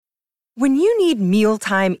When you need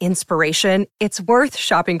mealtime inspiration, it's worth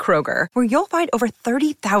shopping Kroger, where you'll find over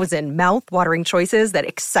 30,000 mouth-watering choices that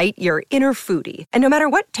excite your inner foodie. And no matter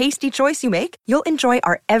what tasty choice you make, you'll enjoy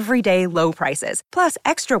our everyday low prices, plus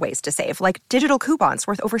extra ways to save, like digital coupons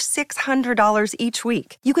worth over $600 each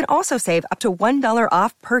week. You can also save up to $1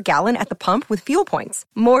 off per gallon at the pump with fuel points.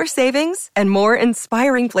 More savings and more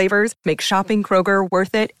inspiring flavors make shopping Kroger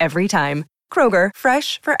worth it every time. Kroger,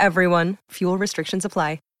 fresh for everyone. Fuel restrictions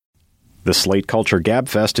apply. The Slate Culture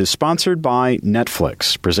Gabfest is sponsored by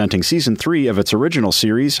Netflix, presenting Season 3 of its original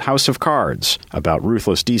series, House of Cards, about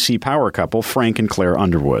ruthless DC power couple Frank and Claire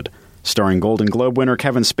Underwood, starring Golden Globe winner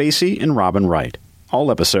Kevin Spacey and Robin Wright.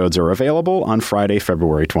 All episodes are available on Friday,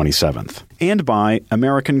 February 27th. And by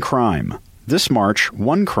American Crime. This March,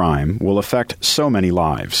 one crime will affect so many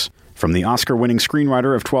lives. From the Oscar-winning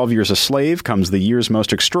screenwriter of 12 Years a Slave comes the year's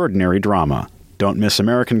most extraordinary drama. Don't miss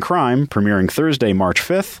American Crime, premiering Thursday, March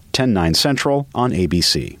 5th, 10/9 Central on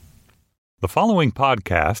ABC. The following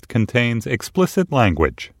podcast contains explicit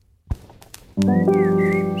language.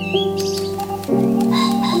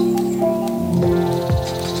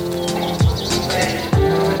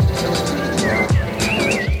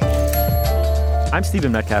 I'm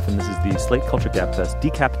Stephen Metcalf, and this is the Slate Culture Gabfest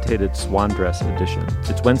Decapitated Swan Dress Edition.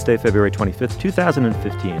 It's Wednesday, February 25th,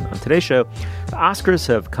 2015. On today's show, the Oscars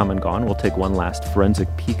have come and gone. We'll take one last forensic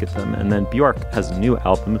peek at them. And then Bjork has a new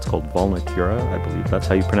album. It's called Volna Kura. I believe that's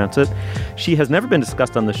how you pronounce it. She has never been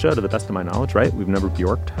discussed on the show, to the best of my knowledge, right? We've never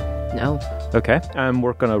Bjorked. No. Okay.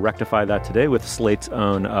 We're going to rectify that today with Slate's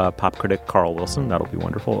own pop critic, Carl Wilson. That'll be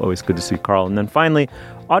wonderful. Always good to see Carl. And then finally,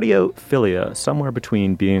 audiophilia, somewhere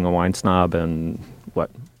between being a wine snob and what?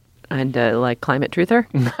 And like climate truther?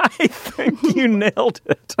 I think you nailed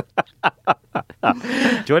it.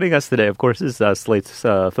 Joining us today, of course, is Slate's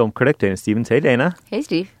film critic, Dana Stevens. Hey, Dana. Hey,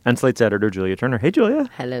 Steve. And Slate's editor, Julia Turner. Hey, Julia.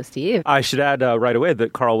 Hello, Steve. I should add right away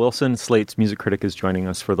that Carl Wilson, Slate's music critic, is joining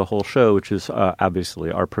us for the whole show, which is obviously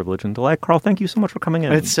our privilege and delight. Carl, thank you so much for coming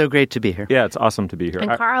in. It's so great to be here. Yeah, it's awesome to be here.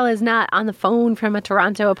 And Carl is not on the phone from a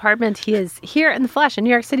Toronto apartment. He is here in the flesh in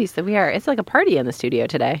New York City. So it's like a party in the studio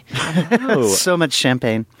today. So much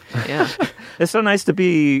champagne. Yeah. It's so nice to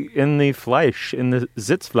be in the Fleisch, in the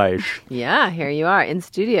Sitzfleisch. Yeah, here you are in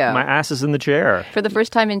studio. My ass is in the chair. For the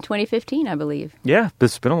first time in 2015, I believe. Yeah,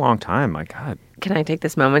 it's been a long time. My God. Can I take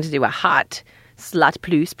this moment to do a hot Slot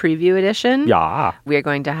Plus preview edition? Yeah. We are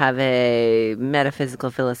going to have a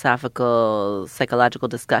metaphysical, philosophical, psychological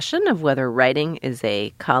discussion of whether writing is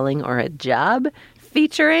a calling or a job,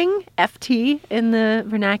 featuring FT in the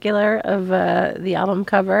vernacular of the album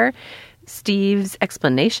cover. Steve's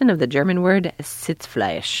explanation of the German word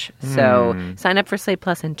Sitzfleisch. So sign up for Slate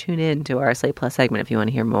Plus and tune in to our Slate Plus segment if you want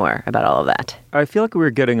to hear more about all of that. I feel like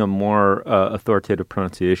we're getting a more authoritative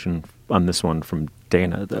pronunciation on this one from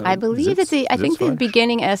Dana, though. I believe I think the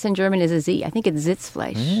beginning S in German is a Z. I think it's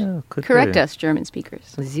Sitzfleisch. Yeah, could Correct be. us, German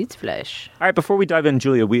speakers. Sitzfleisch. All right, before we dive in,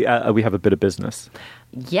 Julia, we have a bit of business.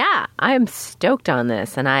 Yeah, I am stoked on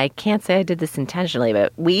this, and I can't say I did this intentionally,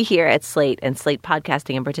 but we here at Slate, and Slate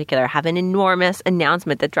Podcasting in particular, have an enormous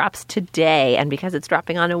announcement that drops today, and because it's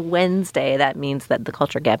dropping on a Wednesday, that means that the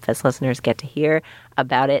Culture Gabfest listeners get to hear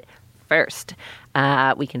about it first.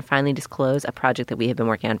 We can finally disclose a project that we have been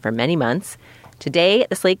working on for many months. Today,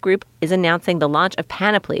 the Slate Group is announcing the launch of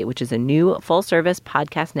Panoply, which is a new full-service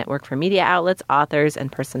podcast network for media outlets, authors,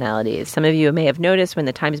 and personalities. Some of you may have noticed when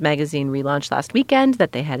the Times Magazine relaunched last weekend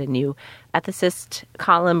that they had a new ethicist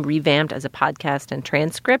column revamped as a podcast and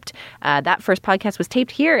transcript. That first podcast was taped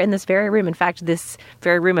here in this very room. In fact, this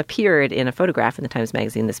very room appeared in a photograph in the Times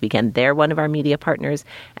Magazine this weekend. They're one of our media partners,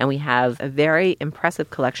 and we have a very impressive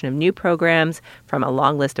collection of new programs from a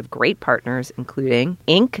long list of great partners, including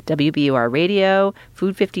Inc., WBUR Radio,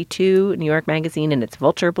 Food 52, New York Magazine and its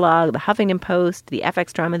Vulture blog, the Huffington Post, the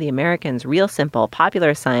FX drama The Americans, Real Simple,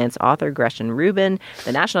 Popular Science, author Gretchen Rubin,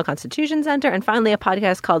 the National Constitution Center, and finally a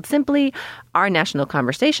podcast called Simply, Our National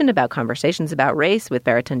Conversation about conversations about race with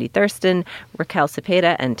Baratunde Thurston, Raquel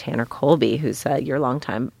Cepeda, and Tanner Colby, who's your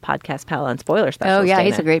longtime podcast pal on Spoiler Specials. Oh, yeah, Dana.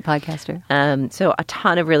 he's a great podcaster. So a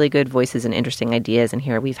ton of really good voices and interesting ideas in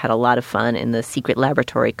here. We've had a lot of fun in the secret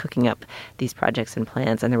laboratory cooking up these projects and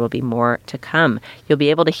plans, and there will be more to come. You'll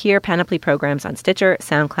be able to hear Panoply programs on Stitcher,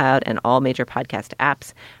 SoundCloud, and all major podcast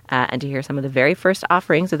apps. And to hear some of the very first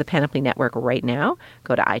offerings of the Panoply Network right now,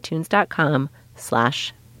 go to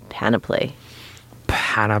itunes.com/Panoply.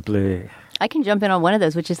 Panoply. I can jump in on one of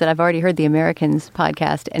those, which is that I've already heard the Americans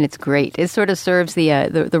podcast, and it's great. It sort of serves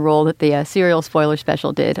the role that the Serial Spoiler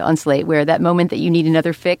Special did on Slate, where that moment that you need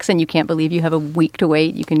another fix and you can't believe you have a week to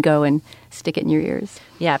wait, you can go and stick it in your ears.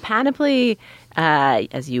 Yeah, Panoply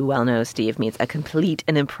as you well know, Steve, means a complete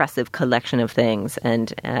and impressive collection of things.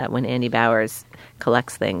 And when Andy Bowers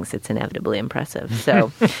collects things, it's inevitably impressive.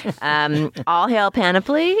 So all hail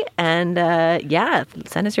Panoply. And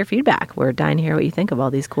send us your feedback. We're dying to hear what you think of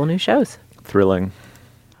all these cool new shows. Thrilling.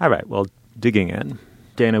 All right, well, digging in.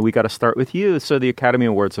 Dana, we got to start with you. So the Academy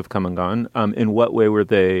Awards have come and gone. In what way were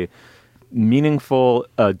they meaningful,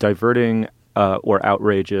 diverting, or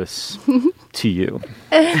outrageous to you?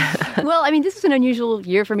 Well, I mean, this was an unusual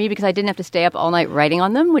year for me because I didn't have to stay up all night writing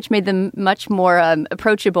on them, which made them much more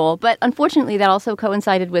approachable. But unfortunately, that also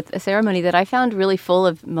coincided with a ceremony that I found really full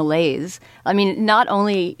of malaise. I mean, not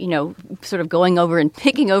only, sort of going over and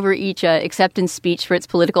picking over each acceptance speech for its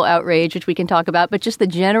political outrage, which we can talk about, but just the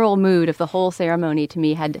general mood of the whole ceremony to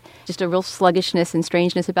me had just a real sluggishness and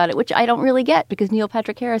strangeness about it, which I don't really get because Neil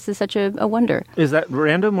Patrick Harris is such a wonder. Is that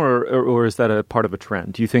random or is that a part of a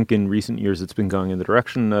trend? Do you think in recent years it's been going in the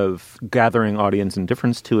direction of gathering audience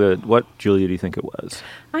indifference to it? What, Julia, do you think it was?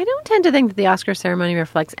 I don't tend to think that the Oscar ceremony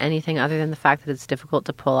reflects anything other than the fact that it's difficult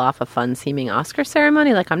to pull off a fun-seeming Oscar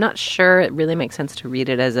ceremony. Like, I'm not sure it really makes sense to read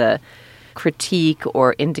it as a critique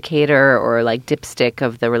or indicator or like dipstick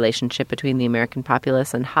of the relationship between the American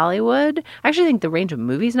populace and Hollywood. I actually think the range of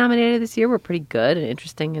movies nominated this year were pretty good and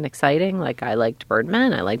interesting and exciting. Like, I liked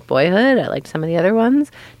Birdman, I liked Boyhood, I liked some of the other ones.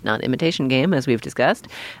 Not Imitation Game, as we've discussed.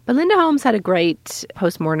 But Linda Holmes had a great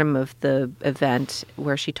postmortem of the event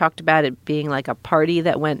where she talked about it being like a party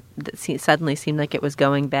that suddenly seemed like it was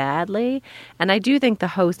going badly. And I do think the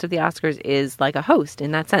host of the Oscars is like a host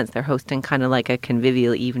in that sense. They're hosting kind of like a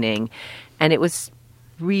convivial evening. And it was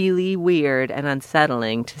really weird and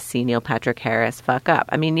unsettling to see Neil Patrick Harris fuck up.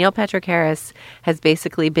 I mean, Neil Patrick Harris has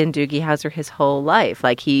basically been Doogie Howser his whole life.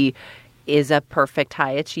 Like, he is a perfect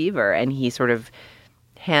high achiever, and he sort of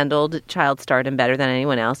handled child stardom better than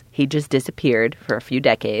anyone else. He just disappeared for a few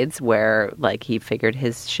decades where, like, he figured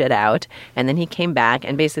his shit out. And then he came back,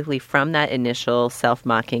 and basically from that initial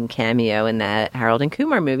self-mocking cameo in that Harold and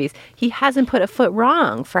Kumar movies, he hasn't put a foot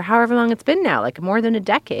wrong for however long it's been now, like more than a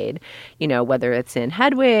decade. Whether it's in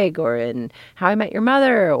Hedwig or in How I Met Your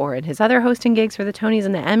Mother or in his other hosting gigs for the Tonys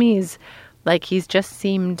and the Emmys. Like, he's just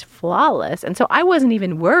seemed flawless. And so I wasn't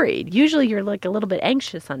even worried. Usually you're like a little bit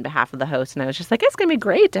anxious on behalf of the host. And I was just like, it's going to be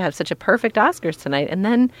great to have such a perfect Oscars tonight. And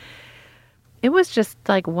then it was just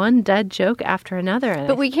like one dead joke after another.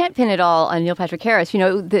 But we can't pin it all on Neil Patrick Harris.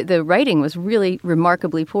 The writing was really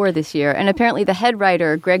remarkably poor this year. And apparently the head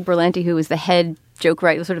writer, Greg Berlanti, who was the head joke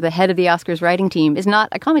writer, sort of the head of the Oscars writing team, is not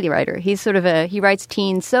a comedy writer. He's sort of he writes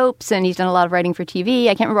teen soaps, and he's done a lot of writing for TV.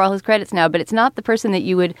 I can't remember all his credits now, but it's not the person that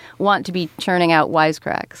you would want to be churning out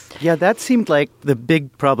wisecracks. Yeah, that seemed like the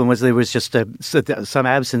big problem was there was just some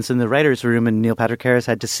absence in the writer's room, and Neil Patrick Harris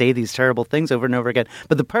had to say these terrible things over and over again.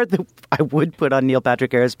 But the part that I would put on Neil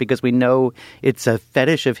Patrick Harris, because we know it's a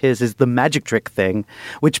fetish of his, is the magic trick thing,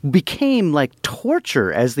 which became like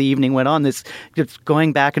torture as the evening went on. This just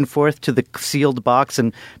going back and forth to the sealed box,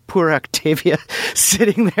 and poor Octavia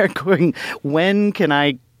sitting there going, when can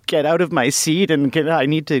I get out of my seat and I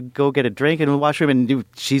need to go get a drink in the washroom? And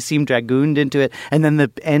she seemed dragooned into it. And then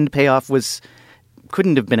the end payoff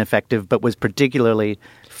couldn't have been effective, but was particularly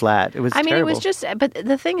flat. It was terrible. It was just, but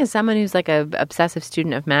the thing is, someone who's like a obsessive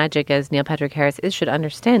student of magic, as Neil Patrick Harris is, should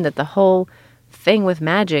understand that the whole thing with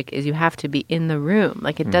magic is you have to be in the room.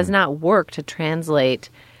 Like, it does not work to translate.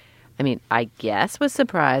 I mean, I guess was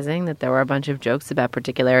surprising that there were a bunch of jokes about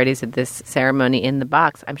particularities of this ceremony in the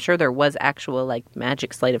box. I'm sure there was actual, like,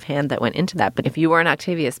 magic sleight of hand that went into that. But if you were an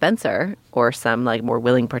Octavia Spencer or some, like, more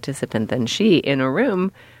willing participant than she in a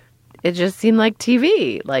room, it just seemed like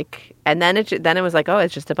TV. Like, and then it was like, oh,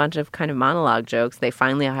 it's just a bunch of kind of monologue jokes. They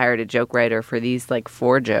finally hired a joke writer for these, like,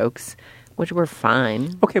 4 jokes, which were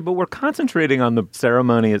fine. Okay, but we're concentrating on the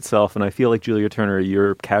ceremony itself, and I feel like, Julia Turner,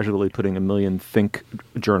 you're casually putting a million think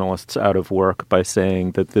journalists out of work by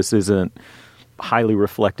saying that this isn't highly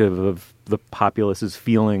reflective of the populace's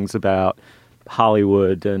feelings about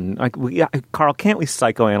Hollywood. And Carl, can't we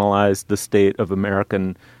psychoanalyze the state of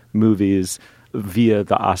American movies via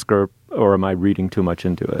the Oscar, or am I reading too much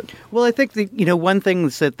into it? Well, I think one thing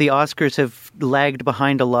is that the Oscars have lagged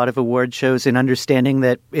behind a lot of award shows in understanding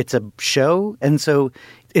that it's a show, and so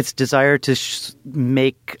its desire to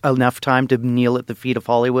make enough time to kneel at the feet of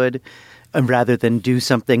Hollywood rather than do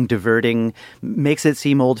something diverting makes it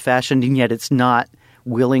seem old-fashioned, and yet it's not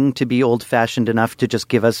willing to be old-fashioned enough to just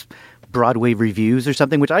give us Broadway reviews or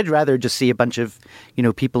something, which I'd rather just see a bunch of,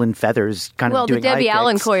 people in feathers kind of doing the Debbie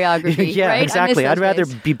Allen choreography. Yeah, right? exactly. I'd rather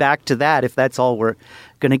be back to that if that's all we're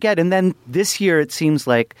going to get. And then this year it seems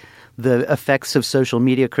like the effects of social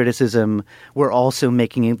media criticism were also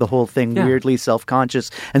making the whole thing weirdly self-conscious.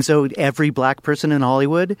 And so every black person in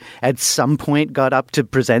Hollywood at some point got up to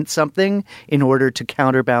present something in order to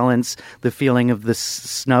counterbalance the feeling of the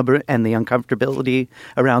snub and the uncomfortability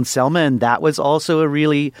around Selma. And that was also a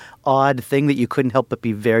really odd thing that you couldn't help but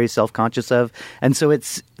be very self-conscious of. And so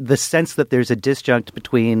it's the sense that there's a disjunct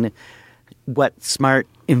between what smart,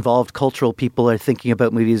 involved cultural people are thinking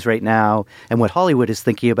about movies right now and what Hollywood is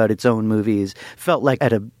thinking about its own movies felt like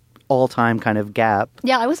at a all-time kind of gap.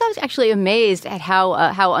 Yeah, I was actually amazed at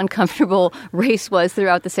how uncomfortable race was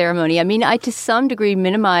throughout the ceremony. I mean, I to some degree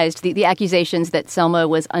minimized the accusations that Selma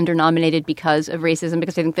was undernominated because of racism,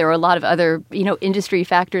 because I think there were a lot of other, industry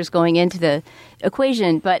factors going into the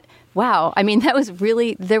equation. But wow, I mean,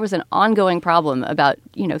 there was an ongoing problem about,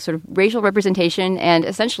 sort of racial representation and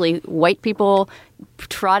essentially white people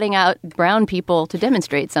trotting out brown people to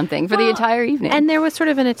demonstrate something for the entire evening. And there was sort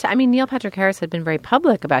of Neil Patrick Harris had been very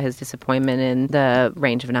public about his disappointment in the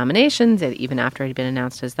range of nominations, even after he'd been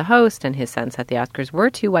announced as the host, and his sense that the Oscars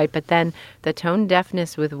were too white. But then the tone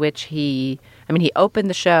deafness with which he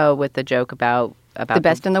opened the show with the joke about the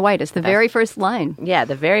best and the whitest, the very first line. Yeah,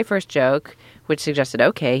 the very first joke, which suggested,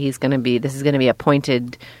 okay, this is going to be a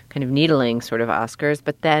pointed kind of needling sort of Oscars.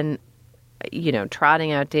 But then,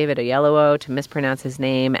 trotting out David Oyelowo to mispronounce his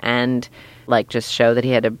name and just show that he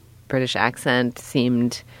had a British accent,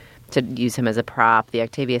 seemed to use him as a prop. The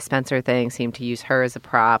Octavia Spencer thing seemed to use her as a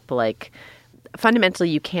prop. Fundamentally,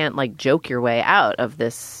 you can't joke your way out of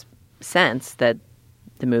this sense that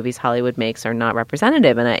the movies Hollywood makes are not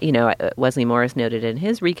representative. And, Wesley Morris noted in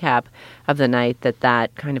his recap of the night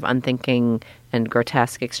that kind of unthinking and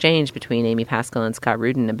grotesque exchange between Amy Pascal and Scott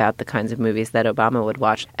Rudin about the kinds of movies that Obama would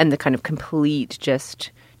watch and the kind of complete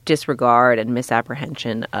just disregard and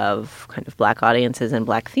misapprehension of kind of black audiences and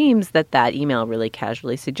black themes that email really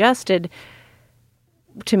casually suggested,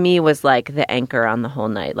 to me was like the anchor on the whole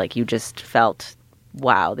night. You just felt,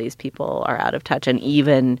 wow, these people are out of touch. And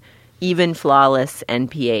even flawless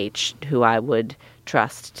NPH, who I would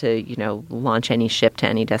trust to, launch any ship to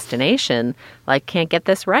any destination, can't get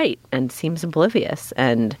this right and seems oblivious.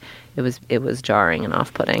 And it was jarring and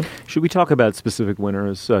off-putting. Should we talk about specific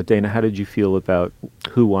winners? Dana, how did you feel about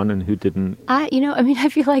who won and who didn't? I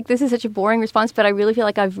feel like this is such a boring response, but I really feel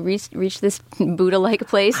like I've reached this Buddha-like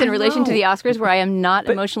place in relation to the Oscars where I am not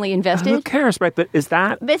emotionally invested. Who cares, right? But is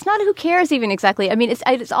that... But it's not who cares even exactly. I mean,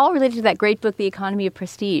 it's all related to that great book, The Economy of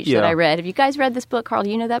Prestige, that I read. Have you guys read this book? Carl, do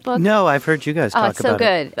you know that book? No, I've heard you guys talk about it. Oh, it's so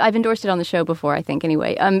good. I've endorsed it on the show before, I think,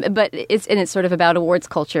 anyway. But it's sort of about awards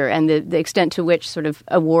culture and the extent to which sort of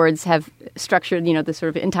awards have structured, the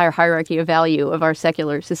sort of entire hierarchy of value of our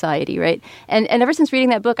secular society, right? And ever since reading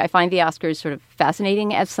that book, I find the Oscars sort of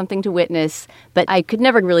fascinating as something to witness, but I could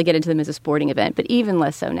never really get into them as a sporting event, but even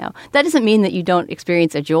less so now. That doesn't mean that you don't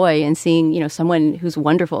experience a joy in seeing, someone who's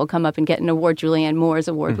wonderful come up and get an award. Julianne Moore's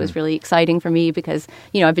award was really exciting for me because,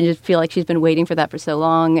 I just feel like she's been waiting for that for so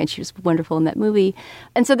long, and she was wonderful in that movie.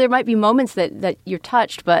 And so there might be moments that you're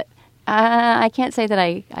touched, but I can't say that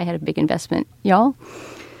I had a big investment. Y'all?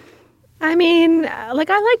 I mean, I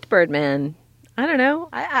liked Birdman. I don't know.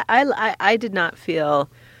 I did not feel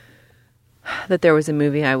that there was a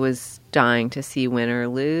movie I was dying to see win or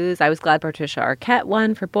lose. I was glad Patricia Arquette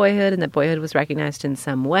won for Boyhood and that Boyhood was recognized in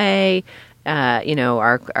some way.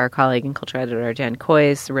 Our colleague and culture editor, Jan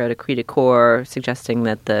Kois, wrote a cri de coeur suggesting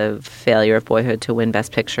that the failure of Boyhood to win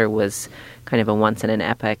Best Picture was kind of a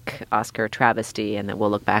once-in-an-epic Oscar travesty, and that we'll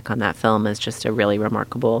look back on that film as just a really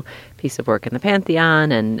remarkable piece of work in the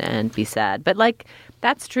Pantheon and be sad. But,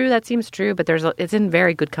 that's true. That seems true. But it's in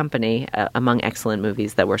very good company among excellent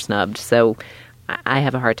movies that were snubbed. So I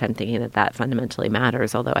have a hard time thinking that fundamentally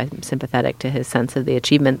matters, although I'm sympathetic to his sense of the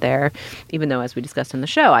achievement there, even though, as we discussed on the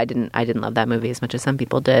show, I didn't love that movie as much as some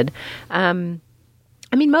people did.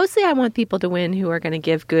 Mostly I want people to win who are going to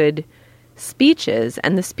give good speeches,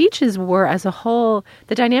 and the speeches were, as a whole,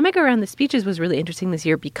 the dynamic around the speeches was really interesting this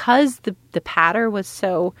year because the patter was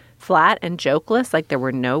so flat and jokeless. There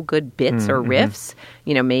were no good bits or riffs.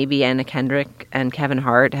 Maybe Anna Kendrick and Kevin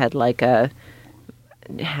Hart had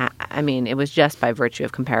it was just by virtue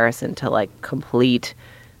of comparison to complete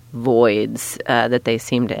voids that they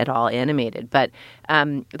seemed at all animated. But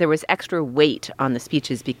there was extra weight on the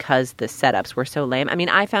speeches because the setups were so lame.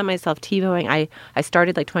 I found myself TiVoing. I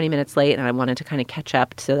started 20 minutes late, and I wanted to kind of catch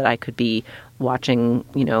up so that I could be watching,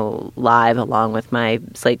 live along with my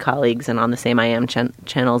Slate colleagues and on the same IM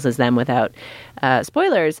channels as them without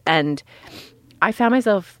spoilers. And I found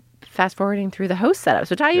myself fast forwarding through the host setups,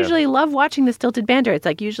 which I usually love watching the stilted banter. It's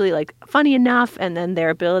like usually like funny enough, and then their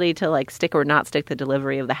ability to like stick or not stick the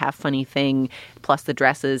delivery of the half funny thing plus the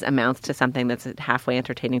dresses amounts to something that's halfway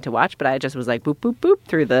entertaining to watch. But I just was like boop, boop, boop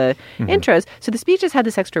through the intros. So the speeches had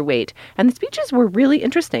this extra weight, and the speeches were really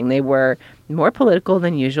interesting. They were more political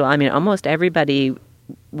than usual. I mean, almost everybody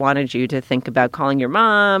wanted you to think about calling your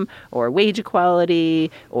mom or wage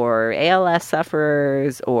equality or ALS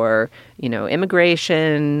sufferers or,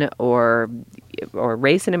 immigration or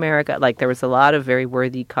race in America. Like there was a lot of very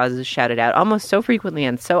worthy causes shouted out almost so frequently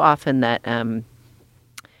and so often that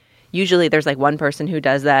usually there's like one person who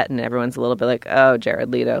does that and everyone's a little bit like, oh,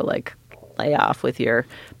 Jared Leto, like lay off with your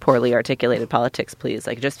poorly articulated politics, please.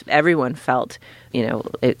 Like just everyone felt,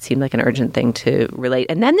 it seemed like an urgent thing to relate.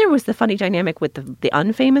 And then there was the funny dynamic with the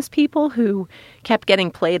unfamous people who kept getting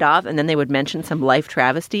played off and then they would mention some life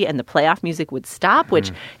travesty and the playoff music would stop,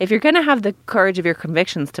 which if you're going to have the courage of your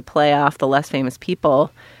convictions to play off the less famous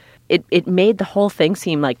people, it made the whole thing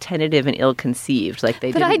seem like tentative and ill-conceived. Like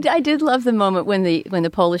they. But I did love the moment when the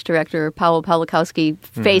Polish director Paweł Pawlikowski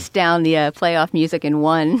faced down the playoff music and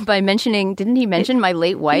won by mentioning. Didn't he mention my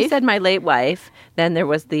late wife? He said my late wife. Then there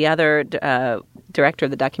was the other director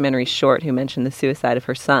of the documentary Short who mentioned the suicide of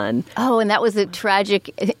her son. Oh, and that was a tragic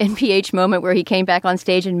NPH moment where he came back on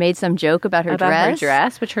stage and made some joke about her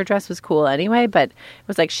dress, which her dress was cool anyway. But it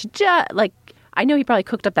was like she just like I know he probably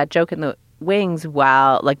cooked up that joke in the wings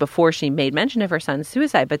while like before she made mention of her son's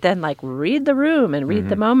suicide, but then like read the room and read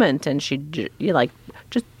the moment, and she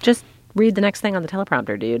just read the next thing on the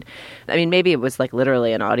teleprompter, dude. I mean, maybe it was like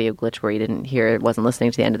literally an audio glitch where he didn't hear, wasn't listening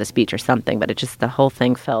to the end of the speech or something, but it just the whole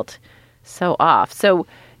thing felt so off. So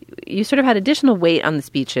you sort of had additional weight on the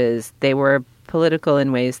speeches. They were political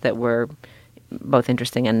in ways that were both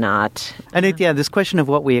interesting and not. And this question of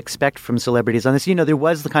what we expect from celebrities on this, there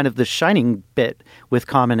was the shining bit with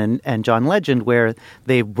Common and John Legend where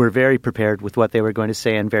they were very prepared with what they were going to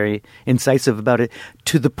say and very incisive about it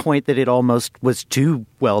to the point that it almost was too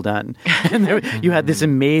well done. And you had this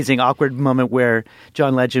amazing awkward moment where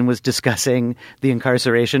John Legend was discussing the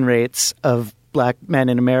incarceration rates of Black men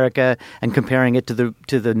in America and comparing it to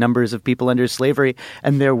the numbers of people under slavery,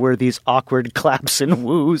 and there were these awkward claps and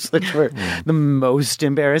woos that were the most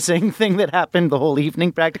embarrassing thing that happened the whole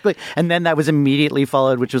evening practically. And then that was immediately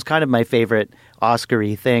followed, which was kind of my favorite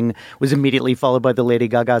Oscar-y thing, was immediately followed by the Lady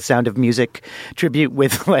Gaga Sound of Music tribute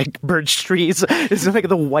with like birch trees. It's like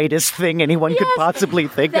the whitest thing anyone could possibly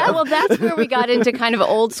think of. Well, that's where we got into kind of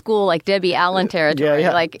old school like Debbie Allen territory.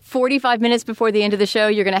 Yeah. Like 45 minutes before the end of the show,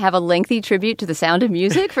 you're going to have a lengthy tribute to the Sound of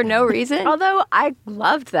Music for no reason. Although I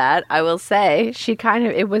loved that, I will say.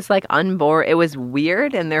 It was like unboring. It was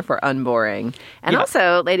weird and therefore unboring. And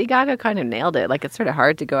also, Lady Gaga kind of nailed it. Like, it's sort of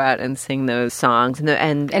hard to go out and sing those songs.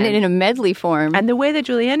 And in a medley form. And the way that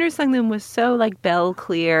Julie Andrews sung them was so like bell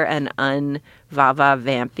clear and un-va-va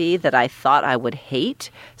vampy that I thought I would hate.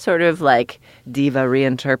 Sort of like diva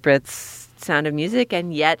reinterprets Sound of Music,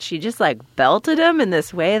 and yet she just like belted him in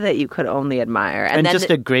this way that you could only admire. And then just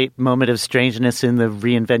a great moment of strangeness in the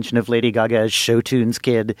reinvention of Lady Gaga as Showtunes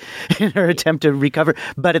Kid in her attempt to recover.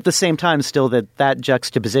 But at the same time, still that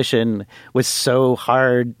juxtaposition was so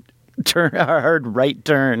hard right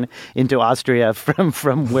turn into Austria from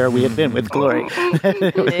where we had been with Glory.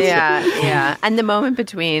 Yeah. And the moment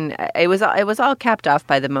between it was all capped off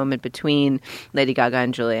by the moment between Lady Gaga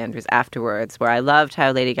and Julie Andrews afterwards, where I loved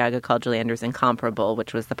how Lady Gaga called Julie Andrews incomparable,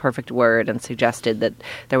 which was the perfect word, and suggested that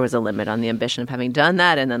there was a limit on the ambition of having done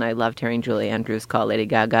that. And then I loved hearing Julie Andrews call Lady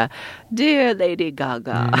Gaga, "Dear Lady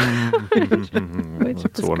Gaga," which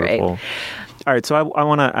was wonderful. Great. All right, so I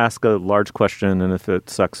want to ask a large question, and if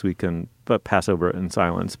it sucks, we can pass over it in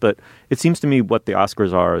silence. But it seems to me what the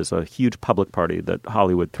Oscars are is a huge public party that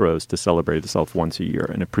Hollywood throws to celebrate itself once a year,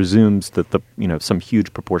 and it presumes that some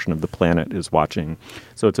huge proportion of the planet is watching.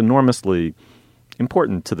 So it's enormously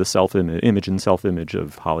important to the self-image and self-image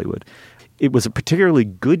of Hollywood. It was a particularly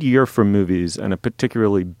good year for movies and a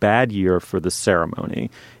particularly bad year for the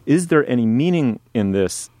ceremony. Is there any meaning in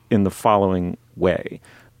this in the following way?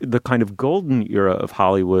 The kind of golden era of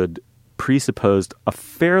Hollywood presupposed a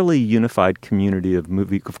fairly unified community of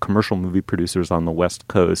commercial movie producers on the West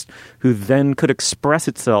Coast who then could express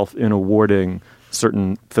itself in awarding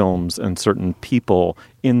certain films and certain people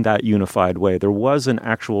in that unified way. There was an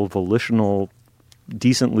actual volitional,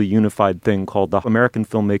 decently unified thing called the American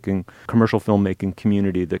commercial filmmaking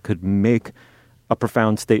community that could make a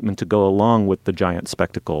profound statement to go along with the giant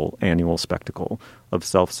annual spectacle of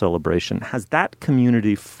self-celebration. Has that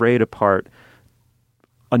community frayed apart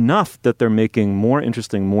enough that they're making more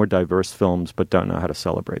interesting, more diverse films but don't know how to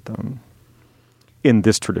celebrate them in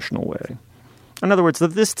this traditional way? In other words,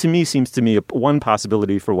 this to me seems to me one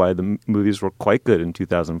possibility for why the movies were quite good in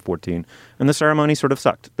 2014, and the ceremony sort of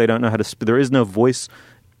sucked. They don't know how to. There is no voice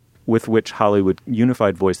with which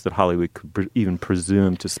unified voice that Hollywood could even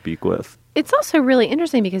presume to speak with. It's also really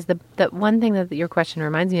interesting because the one thing that your question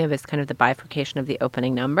reminds me of is kind of the bifurcation of the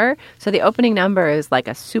opening number. So the opening number is like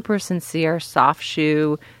a super sincere, soft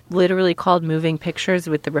shoe, literally called Moving Pictures,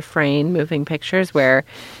 with the refrain Moving Pictures, where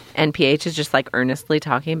NPH is just like earnestly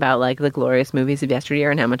talking about like the glorious movies of yesteryear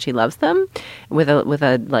and how much he loves them, with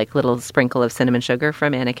a like little sprinkle of cinnamon sugar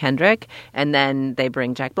from Anna Kendrick. And then they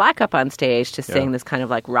bring Jack Black up on stage to sing this kind of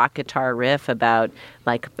like rock guitar riff about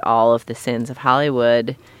like all of the sins of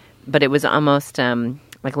Hollywood. But it was almost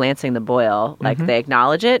like lancing the boil. Like they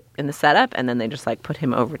acknowledge it in the setup, and then they just like put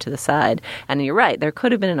him over to the side. And you're right, there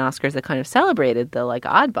could have been an Oscars that kind of celebrated the like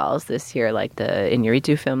oddballs this year, like the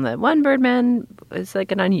Iñárritu film that won Birdman is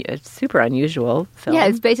like a super unusual film. Yeah,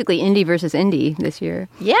 it's basically indie versus indie this year.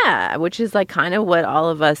 Yeah, which is like kind of what all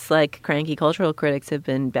of us like cranky cultural critics have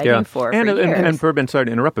been begging for years. And Birdman, sorry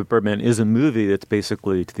to interrupt, but Birdman is a movie that's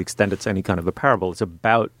basically, to the extent it's any kind of a parable, it's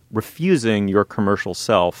about refusing your commercial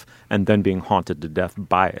self and then being haunted to death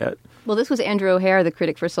by it. Well, this was Andrew O'Hare, the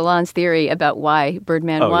critic for Salon's theory about why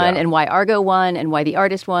Birdman won and why Argo won and why The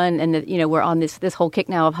Artist won. And that, we're on this whole kick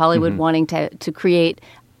now of Hollywood wanting to create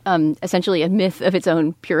essentially a myth of its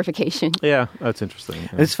own purification. Yeah, that's interesting. Yeah.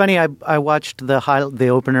 It's funny. I watched the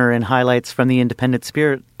opener and highlights from the Independent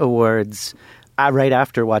Spirit Awards right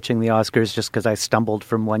after watching the Oscars, just because I stumbled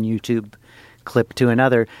from one YouTube clip to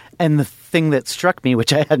another. And the thing that struck me,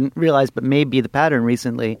 which I hadn't realized but may be the pattern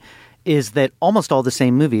recently, is that almost all the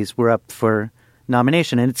same movies were up for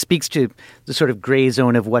nomination. And it speaks to the sort of gray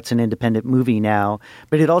zone of what's an independent movie now.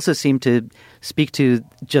 But it also seemed to speak to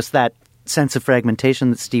just that sense of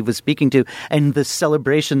fragmentation that Steve was speaking to, and the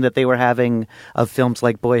celebration that they were having of films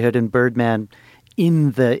like Boyhood and Birdman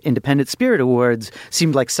in the Independent Spirit Awards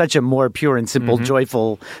seemed like such a more pure and simple,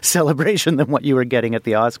 joyful celebration than what you were getting at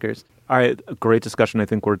the Oscars. All right, a great discussion. I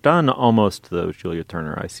think we're done almost, though, Julia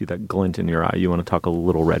Turner. I see that glint in your eye. You want to talk a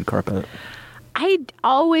little red carpet? I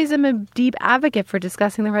always am a deep advocate for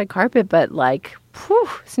discussing the red carpet, but like,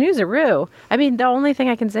 snooze-a-roo. I mean, the only thing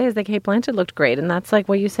I can say is that Cate Blanchett looked great, and that's like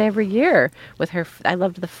what you say every year with her. I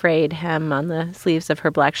loved the frayed hem on the sleeves of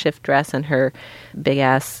her black shift dress and her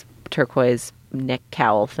big-ass turquoise neck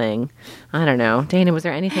cowl thing. I don't know. Dana, was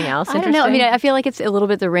there anything else interesting? I don't know. I mean, I feel like it's a little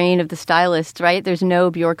bit the reign of the stylists, right? There's no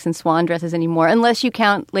Bjorks and swan dresses anymore, unless you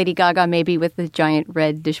count Lady Gaga maybe with the giant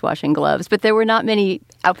red dishwashing gloves. But there were not many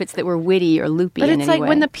outfits that were witty or loopy in any way. But it's like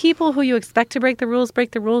when the people who you expect to break the rules,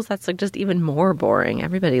 that's like just even more boring.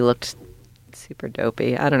 Everybody looked super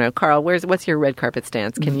dopey. I don't know. Carl, what's your red carpet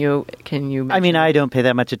stance? Can you I mean, I don't pay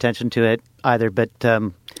that much attention to it either, but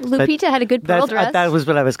Lupita had a good pearl dress. That was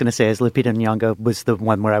what I was going to say, is Lupita Nyong'o was the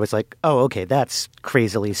one where I was like, oh, okay, that's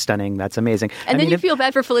crazily stunning. That's amazing. And then you feel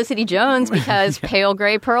bad for Felicity Jones because pale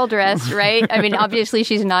gray pearl dress, right? I mean, obviously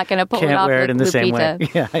she's not going to pull it off wear it in the Lupita. same way.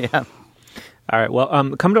 Yeah. All right,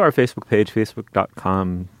 well, come to our Facebook page,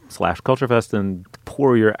 facebook.com/culturefest, and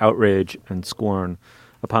pour your outrage and scorn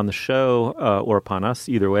upon the show or upon us,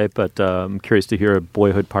 either way. But I'm curious to hear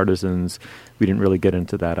Boyhood Partisans. We didn't really get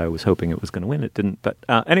into that. I was hoping it was going to win. It didn't. But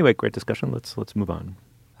anyway, great discussion. Let's move on.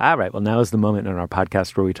 All right. Well, now is the moment in our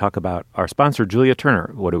podcast where we talk about our sponsor, Julia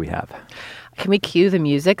Turner. What do we have? Can we cue the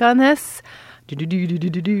music on this? I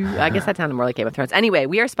guess that sounded more like Game of Thrones. Anyway,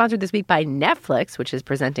 we are sponsored this week by Netflix, which is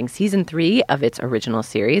presenting season 3 of its original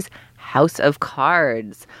series, House of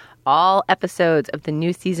Cards. All episodes of the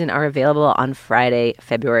new season are available on Friday,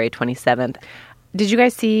 February 27th. Did you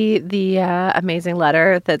guys see the amazing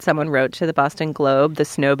letter that someone wrote to the Boston Globe? The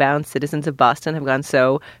snowbound citizens of Boston have gone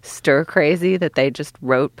so stir-crazy that they just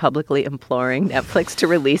wrote publicly imploring Netflix to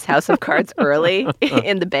release House of Cards early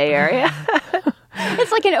in the Bay Area.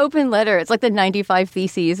 It's like an open letter. It's like the 95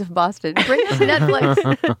 Theses of Boston. Bring us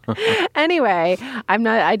Netflix. Anyway,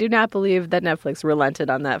 I do not believe that Netflix relented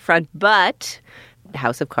on that front, but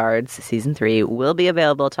House of Cards Season 3 will be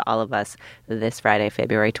available to all of us this Friday,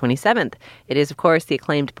 February 27th. It is, of course, the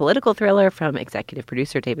acclaimed political thriller from executive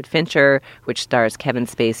producer David Fincher, which stars Kevin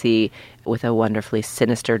Spacey with a wonderfully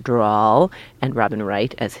sinister drawl and Robin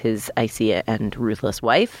Wright as his icy and ruthless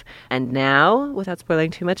wife. And now, without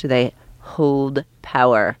spoiling too much, they hold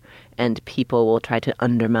power, and people will try to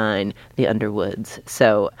undermine the Underwoods.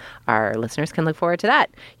 So our listeners can look forward to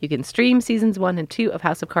that. You can stream seasons 1 and 2 of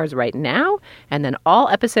House of Cards right now, and then all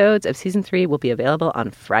episodes of season 3 will be available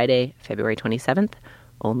on Friday, February 27th,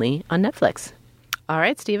 only on Netflix. All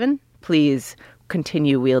right, Stephen, please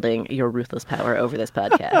continue wielding your ruthless power over this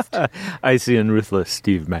podcast. Icy and ruthless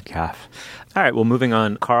Steve Metcalf. All right, well, moving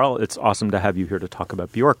on. Carl, it's awesome to have you here to talk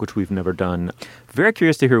about Bjork, which we've never done. Very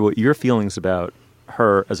curious to hear what your feelings about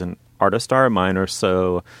her as an artist are. Mine are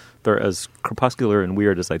so... they're as crepuscular and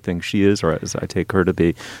weird as I think she is, or as I take her to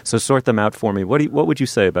be. So sort them out for me. What would you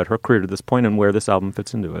say about her career to this point and where this album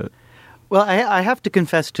fits into it? Well, I have to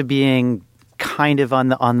confess to being kind of on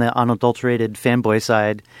the unadulterated fanboy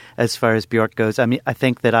side as far as Bjork goes. I mean, I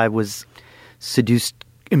think that I was seduced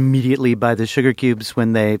immediately by the Sugar Cubes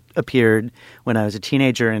when they appeared when I was a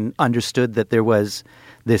teenager and understood that there was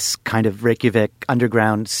this kind of Reykjavik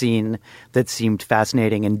underground scene that seemed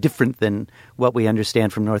fascinating and different than what we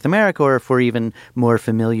understand from North America or for even more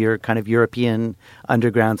familiar kind of European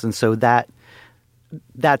undergrounds. And so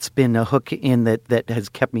that's been a hook in that has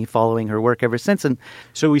kept me following her work ever since. And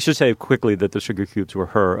so we should say quickly that the Sugar Cubes were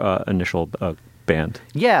her initial band.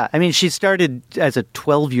 Yeah. I mean, she started as a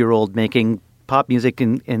 12-year-old making pop music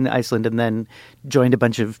in Iceland and then joined a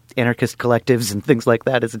bunch of anarchist collectives and things like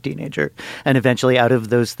that as a teenager. And eventually out of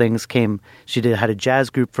those things had a jazz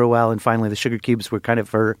group for a while, and finally the Sugar Cubes were kind of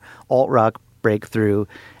her alt-rock breakthrough.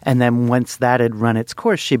 And then once that had run its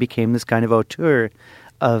course, she became this kind of auteur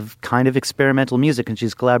of kind of experimental music, and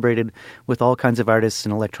she's collaborated with all kinds of artists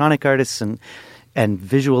and electronic artists and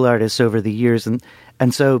visual artists over the years.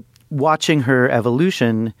 And so watching her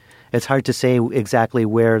evolution, it's hard to say exactly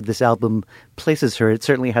where this album places her. It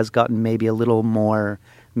certainly has gotten maybe a little more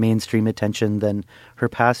mainstream attention than her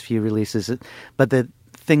past few releases. But the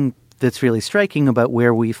thing that's really striking about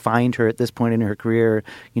where we find her at this point in her career,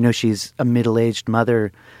 she's a middle-aged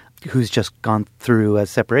mother who's just gone through a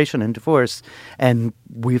separation and divorce, and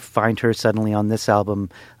we find her suddenly on this album,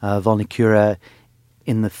 Volnicura,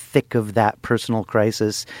 in the thick of that personal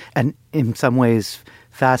crisis, and in some ways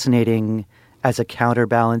fascinating as a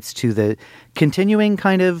counterbalance to the continuing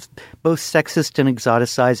kind of both sexist and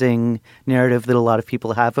exoticizing narrative that a lot of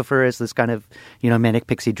people have of her as this kind of, manic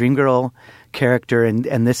pixie dream girl character.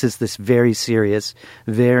 And this is this very serious,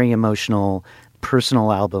 very emotional,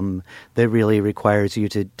 personal album that really requires you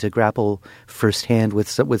to grapple firsthand with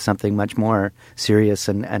something much more serious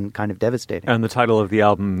and kind of devastating. And the title of the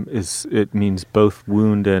album it means both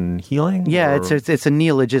wound and healing? Yeah, it's a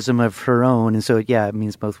neologism of her own, and so it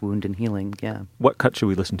means both wound and healing. Yeah. What cut should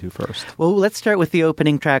we listen to first? Well, let's start with the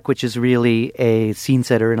opening track, which is really a scene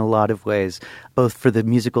setter in a lot of ways, both for the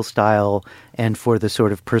musical style and for the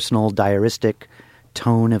sort of personal diaristic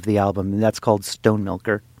tone of the album, and that's called Stone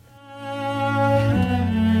Milker.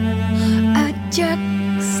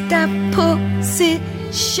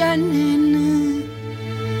 Juxtaposition in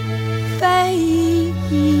fate.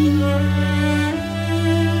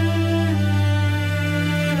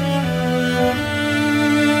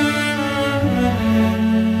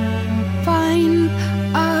 Find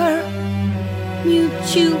our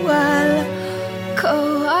mutual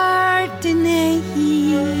coordinates.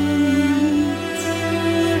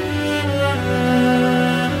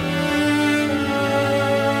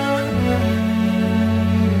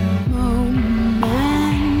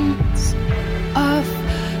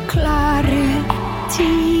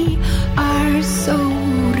 Are so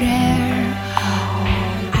rare.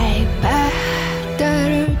 I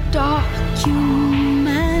better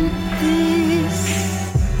document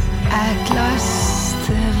this. At last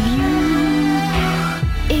the view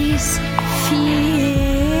is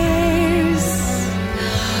fierce.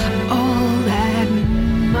 All that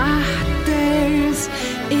matters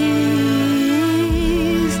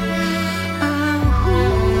is who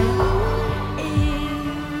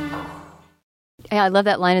is. I love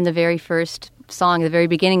that line in the very first song, the very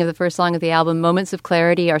beginning of the first song of the album. Moments of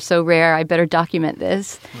clarity are so rare, I better document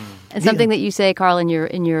this. And something that you say, Carl, in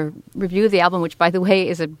your review of the album, which, by the way,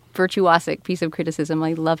 is a virtuosic piece of criticism.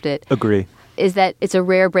 I loved it. Agree. Is that it's a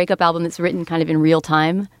rare breakup album that's written kind of in real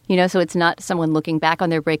time. So it's not someone looking back on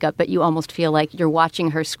their breakup, but you almost feel like you're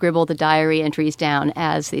watching her scribble the diary entries down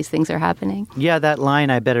as these things are happening. Yeah, that line,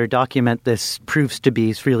 I better document this, proves to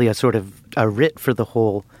be really a sort of a writ for the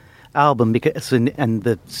whole album, because and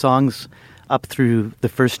the songs up through the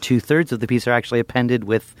first 2/3 of the piece are actually appended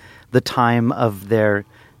with the time of their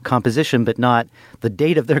composition, but not the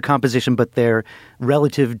date of their composition, but their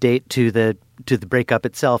relative date to the breakup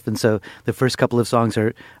itself. And so the first couple of songs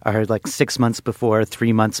are like 6 months before,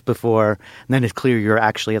 3 months before, and then it's clear you're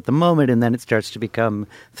actually at the moment, and then it starts to become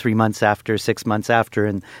 3 months after, 6 months after,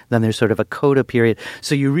 and then there's sort of a coda period.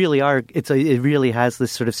 So you really are, it really has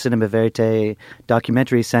this sort of cinema verite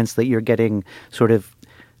documentary sense that you're getting sort of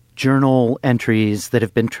journal entries that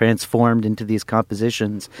have been transformed into these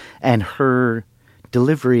compositions, and her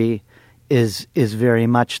delivery is very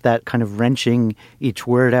much that kind of wrenching each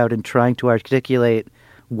word out and trying to articulate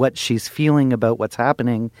what she's feeling about what's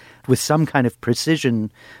happening with some kind of precision,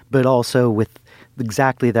 but also with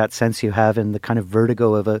exactly that sense you have in the kind of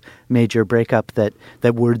vertigo of a major breakup that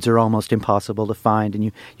words are almost impossible to find.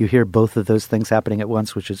 And you hear both of those things happening at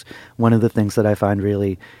once, which is one of the things that I find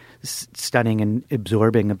really stunning and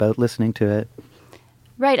absorbing about listening to it.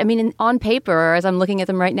 Right. I mean, on paper, or as I'm looking at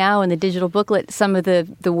them right now in the digital booklet, some of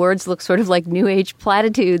the words look sort of like New Age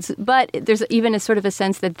platitudes. But there's even a sort of a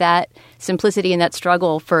sense that simplicity and that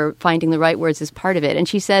struggle for finding the right words is part of it. And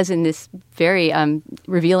she says in this very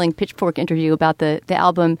revealing Pitchfork interview about the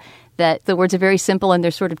album that the words are very simple and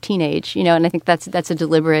they're sort of teenage, and I think that's a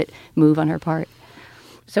deliberate move on her part.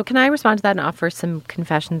 So can I respond to that and offer some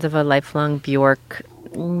confessions of a lifelong Bjork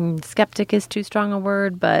skeptic is too strong a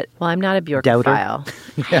word, but, well, I'm not a Bjorkophile.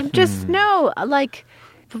 I'm just, I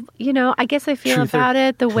guess I feel about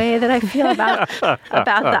it the way that I feel about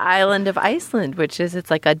the island of Iceland, which is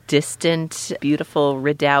it's like a distant, beautiful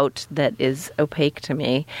redoubt that is opaque to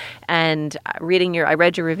me. And I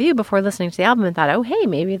read your review before listening to the album and thought, oh, hey,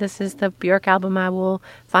 maybe this is the Bjork album I will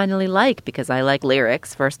finally like, because I like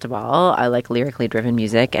lyrics, first of all. I like lyrically driven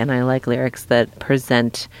music, and I like lyrics that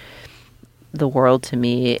present the world to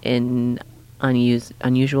me in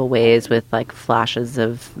unusual ways, with like flashes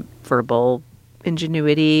of verbal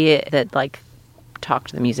ingenuity that like talk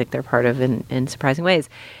to the music they're part of in surprising ways.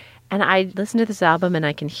 And I listen to this album and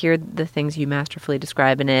I can hear the things you masterfully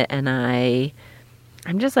describe in it, and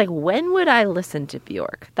I'm just like, when would I listen to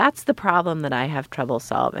Bjork? That's the problem that I have trouble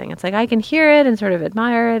solving. It's like I can hear it and sort of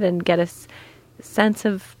admire it and get a sense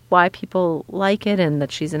of why people like it and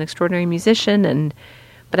that she's an extraordinary musician,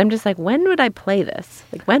 but I'm just like, when would I play this?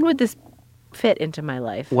 Like, when would this fit into my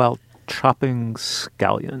life? While chopping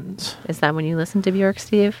scallions. Is that when you listen to Bjork,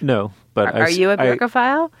 Steve? No, but are you a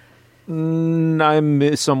Bjorkophile?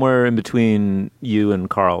 I'm somewhere in between you and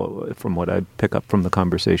Carl, from what I pick up from the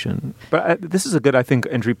conversation. But this is a good, I think,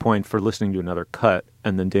 entry point for listening to another cut,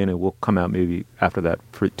 and then Dana will come out maybe after that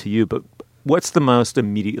to you. But what's the most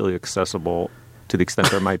immediately accessible, to the extent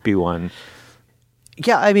there might be one?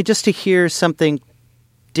 Yeah, I mean, just to hear something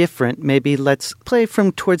different, maybe let's play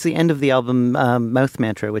from towards the end of the album, Mouth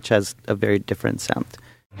Mantra, which has a very different sound.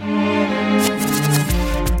 My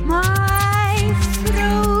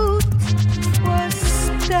throat was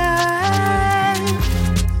stuck.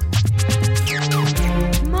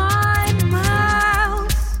 My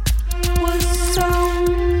mouth was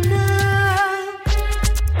sewn up.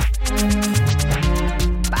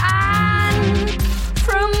 Banned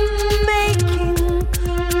from making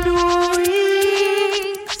noise.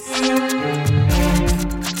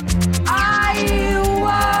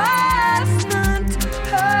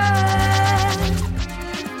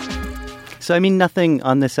 So, I mean, nothing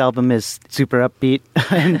on this album is super upbeat.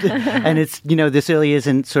 and it's, this really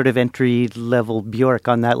isn't sort of entry-level Bjork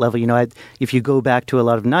on that level. If you go back to a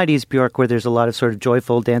lot of 90s Bjork, where there's a lot of sort of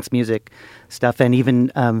joyful dance music stuff, and even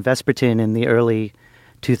Vespertine in the early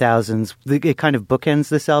 2000s, it kind of bookends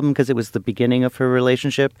this album because it was the beginning of her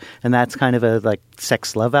relationship, and that's kind of a like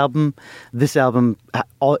sex love album. This album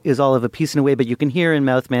is all of a piece in a way, but you can hear in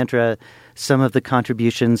Mouth Mantra some of the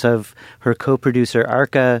contributions of her co-producer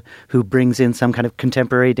Arca, who brings in some kind of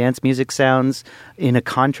contemporary dance music sounds in a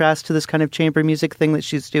contrast to this kind of chamber music thing that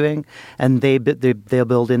she's doing, and they'll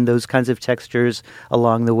build in those kinds of textures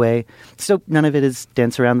along the way. So none of it is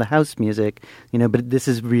dance around the house music, but this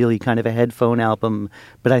is really kind of a headphone album.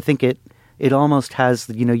 But I think it almost has,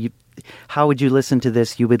 how would you listen to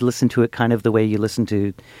this? You would listen to it kind of the way you listen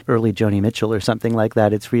to early Joni Mitchell or something like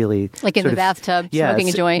that. It's really like in the bathtub, smoking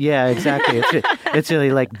a joint. Yeah, exactly. It's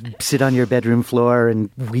really like sit on your bedroom floor and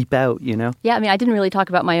weep out, Yeah, I mean, I didn't really talk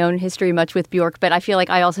about my own history much with Bjork, but I feel like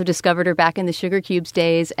I also discovered her back in the Sugar Cubes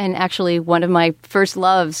days. And actually, one of my first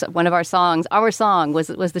loves, one of our song was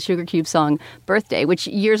the Sugar Cube song "Birthday," which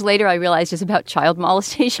years later I realized is about child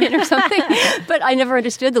molestation or something. But I never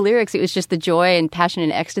understood the lyrics. It was just the joy and passion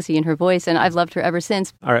and ecstasy in her voice, and I've loved her ever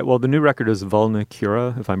since. All right, well, the new record is Volna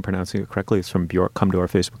Cura, if I'm pronouncing it correctly. It's from Bjork. Come to our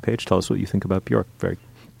Facebook page. Tell us what you think about Bjork. Very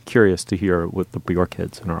curious to hear what the Bjork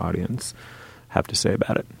kids in our audience have to say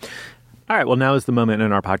about it. All right, well, now is the moment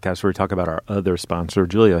in our podcast where we talk about our other sponsor,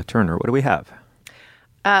 Julia Turner. What do we have?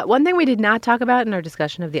 One thing we did not talk about in our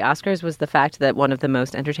discussion of the Oscars was the fact that one of the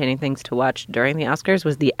most entertaining things to watch during the Oscars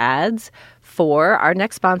was the ads for our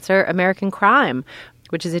next sponsor, American Crime,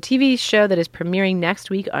 which is a TV show that is premiering next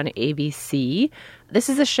week on ABC. This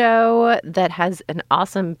is a show that has an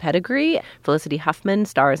awesome pedigree. Felicity Huffman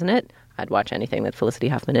stars in it. I'd watch anything that Felicity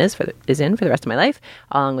Huffman is in for the rest of my life,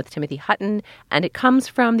 along with Timothy Hutton. And it comes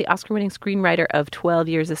from the Oscar-winning screenwriter of 12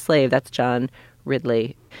 Years a Slave. That's John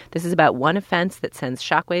Ridley. This is about one offense that sends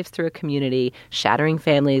shockwaves through a community, shattering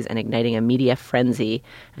families and igniting a media frenzy.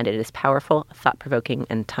 And it is powerful, thought-provoking,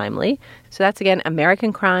 and timely. So that's, again,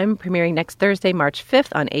 American Crime, premiering next Thursday, March 5th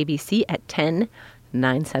on ABC at 10,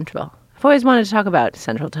 9 Central. I've always wanted to talk about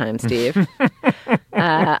Central Time, Steve.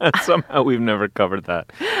 Somehow we've never covered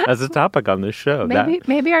that as a topic on this show.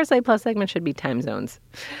 Maybe our Slate Plus segment should be time zones.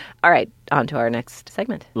 All right, on to our next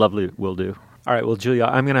segment. Lovely, will do. All right, well, Julia,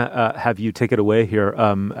 I'm going to have you take it away here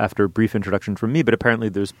after a brief introduction from me, but apparently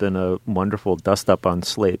there's been a wonderful dust-up on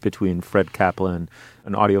Slate between Fred Kaplan,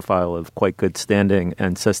 an audiophile of quite good standing,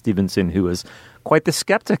 and Seth Stevenson, who is quite the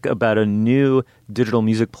skeptic about a new digital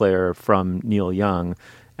music player from Neil Young.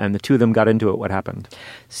 And the two of them got into it. What happened?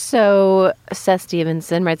 So Seth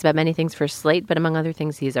Stevenson writes about many things for Slate, but among other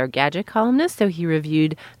things, he's our gadget columnist. So he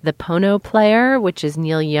reviewed the Pono Player, which is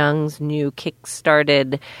Neil Young's new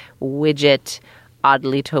kick-started widget,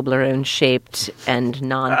 oddly Toblerone-shaped and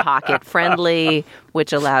non-pocket friendly,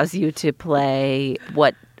 which allows you to play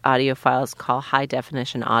what audiophiles call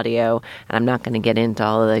high-definition audio. And I'm not going to get into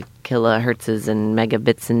all the kilohertzes and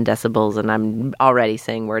megabits and decibels, and I'm already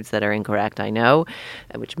saying words that are incorrect, I know,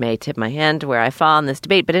 which may tip my hand where I fall in this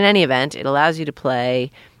debate. But in any event, it allows you to play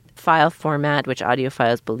file format, which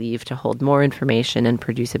audiophiles believe to hold more information and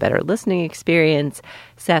produce a better listening experience.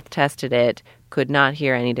 Seth tested it, could not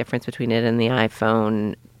hear any difference between it and the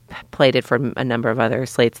iPhone, played it for a number of other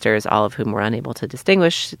Slatesters, all of whom were unable to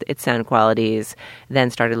distinguish its sound qualities,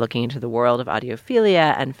 then started looking into the world of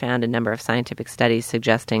audiophilia and found a number of scientific studies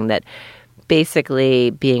suggesting that basically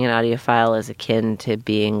being an audiophile is akin to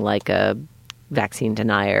being like a vaccine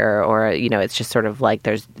denier, or, it's just sort of like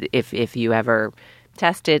if you ever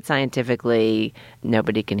test it scientifically,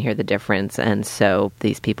 nobody can hear the difference. And so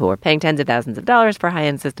these people were paying tens of thousands of dollars for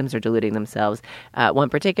high-end systems or deluding themselves. One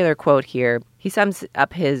particular quote here, he sums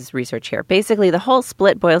up his research here. Basically, the whole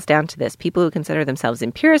split boils down to this. People who consider themselves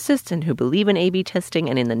empiricists and who believe in A/B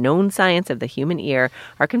testing and in the known science of the human ear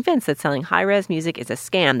are convinced that selling high-res music is a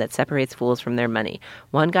scam that separates fools from their money.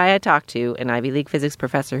 One guy I talked to, an Ivy League physics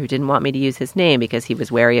professor who didn't want me to use his name because he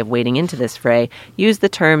was wary of wading into this fray, used the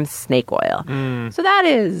term snake oil. So that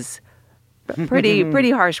is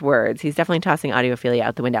pretty harsh words. He's definitely tossing audiophilia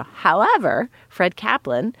out the window. However, Fred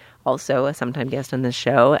Kaplan, also a sometime guest on this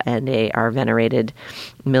show and our venerated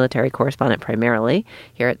military correspondent primarily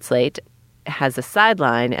here at Slate, has a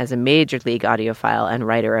sideline as a major league audiophile and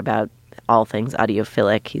writer about all things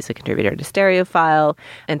audiophilic. He's a contributor to Stereophile.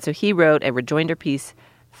 And so he wrote a rejoinder piece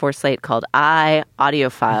for Slate called I,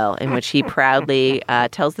 Audiophile, in which he proudly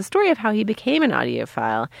tells the story of how he became an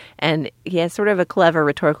audiophile. And he has sort of a clever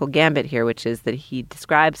rhetorical gambit here, which is that he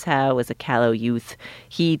describes how, as a callow youth,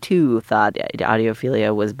 he too thought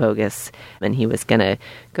audiophilia was bogus, and he was going to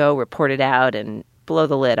go report it out and blow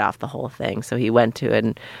the lid off the whole thing. So he went to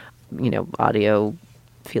an,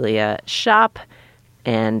 audiophilia shop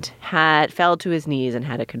and fell to his knees and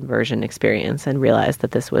had a conversion experience and realized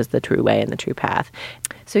that this was the true way and the true path.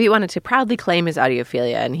 So he wanted to proudly claim his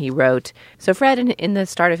audiophilia, and he wrote, so Fred, in the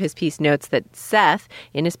start of his piece, notes that Seth,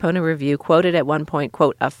 in his Pono review, quoted at one point,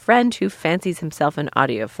 quote, a friend who fancies himself an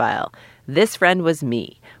audiophile. This friend was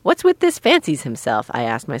me. What's with this fancies himself, I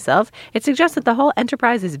asked myself. It suggests that the whole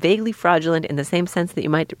enterprise is vaguely fraudulent in the same sense that you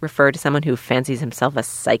might refer to someone who fancies himself a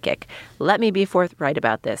psychic. Let me be forthright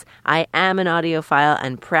about this. I am an audiophile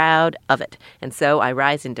and proud of it. And so I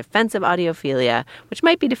rise in defense of audiophilia, which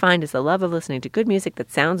might be defined as the love of listening to good music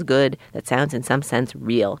that sounds good, that sounds in some sense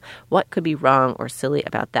real. What could be wrong or silly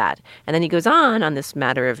about that? And then he goes on this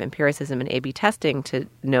matter of empiricism and A/B testing to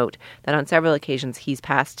note that on several occasions he's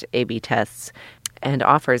passed A/B tests and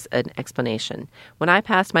offers an explanation. When I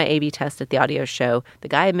passed my A/B test at the audio show, the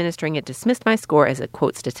guy administering it dismissed my score as a,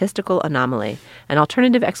 quote, statistical anomaly. An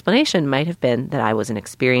alternative explanation might have been that I was an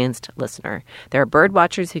experienced listener. There are bird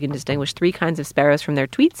watchers who can distinguish 3 kinds of sparrows from their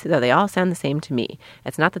tweets, though they all sound the same to me.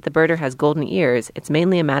 It's not that the birder has golden ears. It's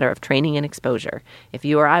mainly a matter of training and exposure. If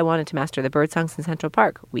you or I wanted to master the bird songs in Central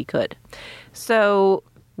Park, we could. So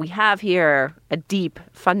we have here a deep,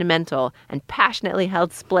 fundamental, and passionately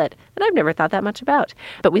held split that I've never thought that much about.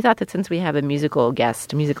 But we thought that since we have a musical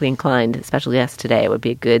guest, musically inclined special guest today, it would be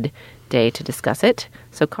a good day to discuss it.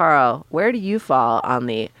 So, Carl, where do you fall on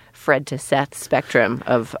the Fred to Seth spectrum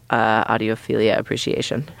of audiophilia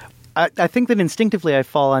appreciation? I think that instinctively I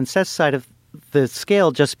fall on Seth's side of the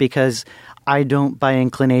scale just because I don't, by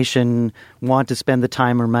inclination, want to spend the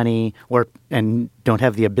time or money and don't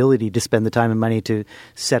have the ability to spend the time and money to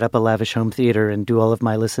set up a lavish home theater and do all of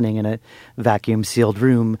my listening in a vacuum-sealed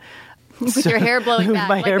room. With your hair blowing back.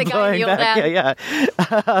 my like hair the guy blowing kneeled back. down.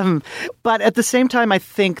 Yeah. But at the same time, I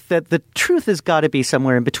think that the truth has got to be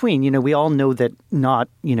somewhere in between. We all know that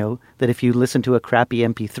that if you listen to a crappy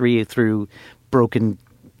MP3 through broken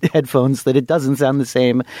headphones, that it doesn't sound the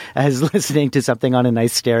same as listening to something on a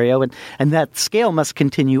nice stereo. And that scale must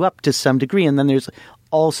continue up to some degree. And then there's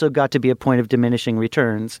also got to be a point of diminishing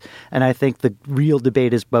returns. And I think the real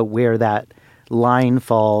debate is about where that line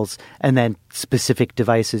falls, and then specific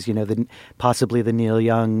devices. Possibly the Neil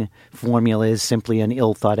Young formula is simply an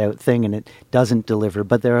ill thought out thing and it doesn't deliver.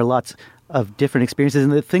 But there are lots of different experiences.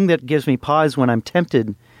 And the thing that gives me pause when I'm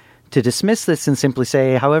tempted to dismiss this and simply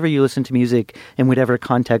say, however you listen to music in whatever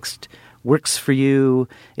context works for you,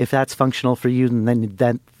 if that's functional for you,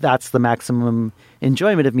 then that's the maximum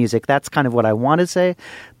enjoyment of music. That's kind of what I want to say.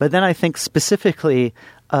 But then I think specifically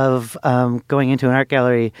of going into an art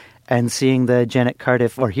gallery and seeing the Janet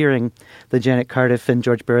Cardiff, or hearing the Janet Cardiff and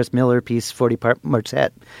George Barris Miller piece, 40-part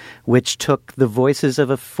motet, which took the voices of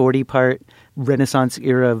a 40-part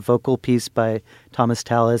Renaissance-era vocal piece by Thomas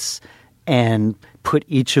Tallis and put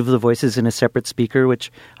each of the voices in a separate speaker, which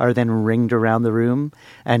are then ringed around the room.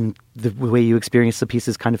 And the way you experience the piece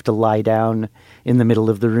is kind of to lie down in the middle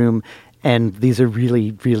of the room. And these are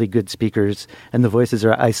really, really good speakers. And the voices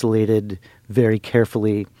are isolated very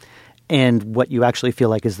carefully. And what you actually feel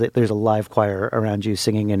like is that there's a live choir around you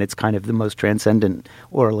singing, and it's kind of the most transcendent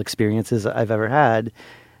oral experiences I've ever had.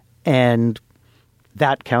 And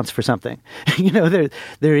that counts for something.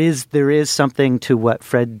 There is something to what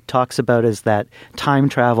Fred talks about as that time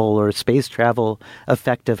travel or space travel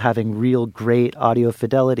effect of having real great audio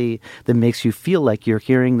fidelity that makes you feel like you're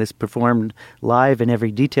hearing this performed live in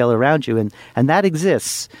every detail around you. And that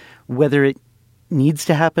exists. Whether it needs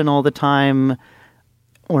to happen all the time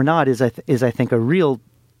or not is I think a real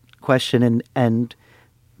question, and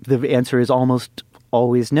the answer is almost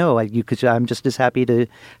always no. I'm just as happy to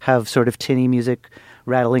have sort of tinny music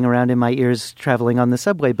rattling around in my ears traveling on the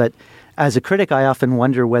subway. But as a critic, I often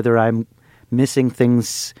wonder whether I'm missing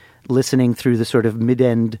things listening through the sort of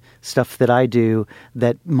mid-end stuff that I do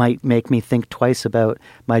that might make me think twice about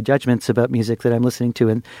my judgments about music that I'm listening to.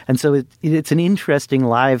 And so it's an interesting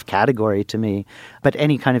live category to me, but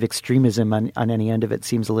any kind of extremism on any end of it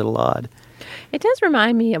seems a little odd. It does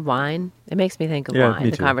remind me of wine. It makes me think of wine,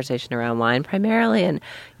 the conversation around wine primarily. And,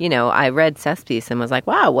 I read Seth's piece and was like,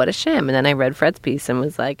 wow, what a shim. And then I read Fred's piece and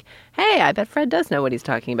was like, hey, I bet Fred does know what he's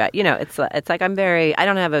talking about. It's like I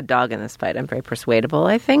don't have a dog in this fight. I'm very persuadable,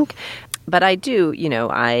 I think. But I do,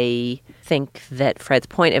 I think that Fred's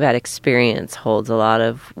point about experience holds a lot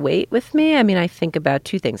of weight with me. I mean, I think about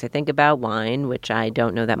two things. I think about wine, which I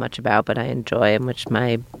don't know that much about, but I enjoy, and which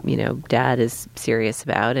my, dad is serious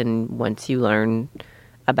about. And once you learn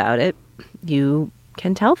about it, you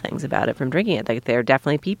can tell things about it from drinking it. Like, there are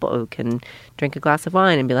definitely people who can drink a glass of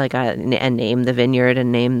wine and be like, and name the vineyard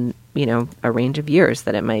and name, a range of years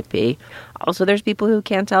that it might be. Also, there's people who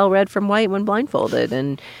can't tell red from white when blindfolded,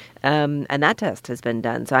 and that test has been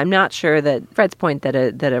done. So I'm not sure that Fred's point that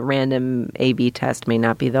a random A/B test may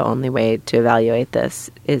not be the only way to evaluate this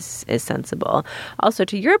is sensible. Also,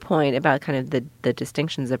 to your point about kind of the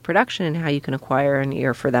distinctions of production and how you can acquire an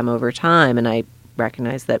ear for them over time, and I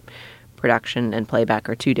recognize that production and playback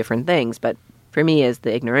are two different things, but for me as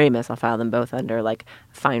the ignoramus, I'll file them both under like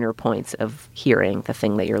finer points of hearing the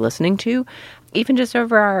thing that you're listening to. Even just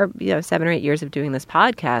over our 7 or 8 years of doing this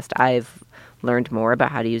podcast, I've learned more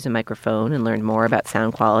about how to use a microphone and learned more about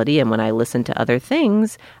sound quality. And when I listen to other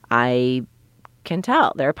things, I can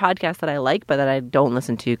tell. There are podcasts that I like, but that I don't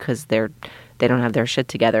listen to because they don't have their shit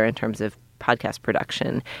together in terms of podcast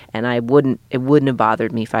production. And it wouldn't have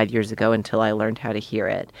bothered me 5 years ago until I learned how to hear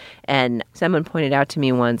it. And someone pointed out to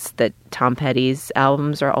me once that Tom Petty's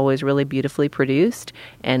albums are always really beautifully produced.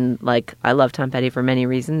 And I love Tom Petty for many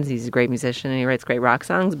reasons. He's a great musician and he writes great rock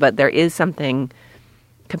songs, but there is something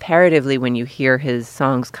comparatively when you hear his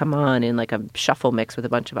songs come on in like a shuffle mix with a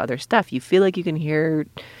bunch of other stuff, you feel like you can hear,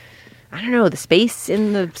 I don't know, the space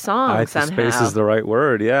in the song somehow. Space is the right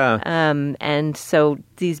word, yeah. And so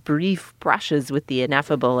these brief brushes with the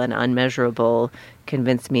ineffable and unmeasurable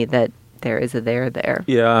convince me that there is a there.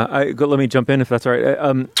 Yeah, let me jump in if that's all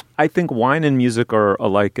right. I think wine and music are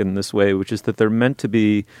alike in this way, which is that they're meant to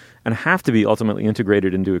be and have to be ultimately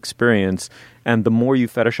integrated into experience. And the more you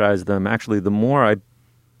fetishize them, actually, the more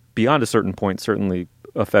beyond a certain point, certainly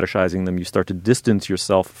fetishizing them, you start to distance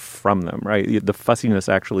yourself from them, right? The fussiness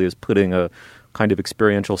actually is putting a kind of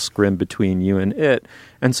experiential scrim between you and it.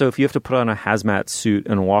 And so if you have to put on a hazmat suit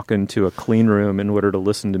and walk into a clean room in order to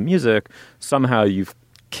listen to music, somehow you've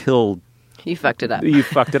killed You fucked it up. You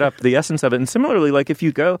fucked it up, the essence of it. And similarly, like if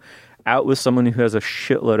you go out with someone who has a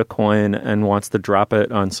shitload of coin and wants to drop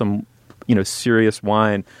it on some, serious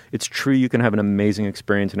wine, it's true you can have an amazing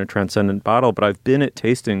experience in a transcendent bottle, but I've been at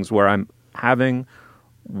tastings where I'm having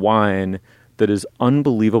wine that is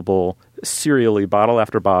unbelievable, serially, bottle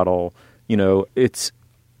after bottle. It's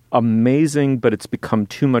amazing, but it's become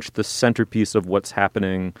too much the centerpiece of what's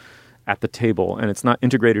happening at the table, and it's not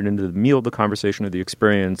integrated into the meal, the conversation, or the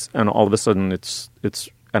experience. And all of a sudden, it's.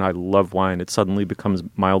 And I love wine. It suddenly becomes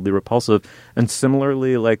mildly repulsive. And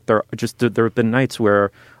similarly, like there have been nights where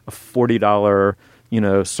a $40,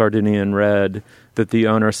 Sardinian red that the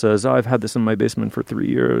owner says, "Oh, I've had this in my basement for 3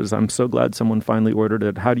 years. I'm so glad someone finally ordered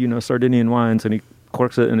it. How do you know Sardinian wines?" And he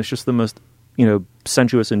corks it, and it's just the most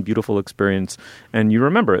sensuous and beautiful experience, and you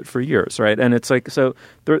remember it for years, right? And it's like, so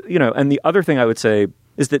there, and the other thing I would say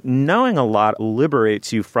is that knowing a lot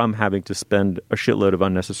liberates you from having to spend a shitload of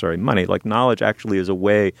unnecessary money. Like, knowledge actually is a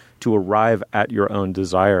way to arrive at your own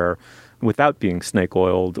desire without being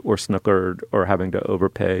snake-oiled or snookered or having to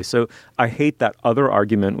overpay. So I hate that other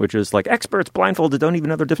argument, which is like experts blindfolded don't even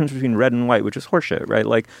know the difference between red and white, which is horseshit, right?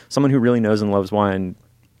 Like, someone who really knows and loves wine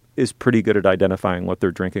is pretty good at identifying what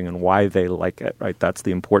they're drinking and why they like it, right? That's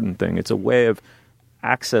the important thing. It's a way of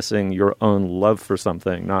accessing your own love for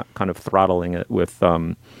something, not kind of throttling it with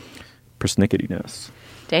persnicketyness.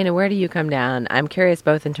 Dana, where do you come down? I'm curious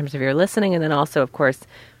both in terms of your listening and then also, of course,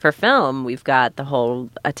 for film, we've got the whole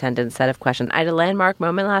attendance set of questions. I had a landmark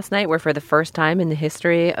moment last night where for the first time in the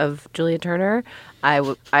history of Julia Turner, I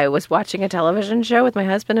was watching a television show with my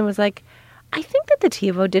husband and was like, I think that the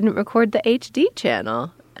TiVo didn't record the HD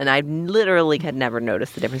channel. And I literally had never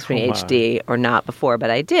noticed the difference between HD or not before, but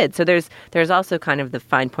I did. So there's also kind of the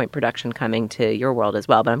fine point production coming to your world as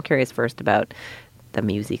well. But I'm curious first about the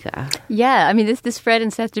musica. Yeah, I mean, this Fred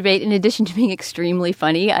and Seth debate, in addition to being extremely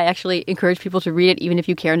funny, I actually encourage people to read it even if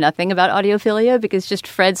you care nothing about audiophilia, because just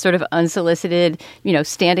Fred's sort of unsolicited,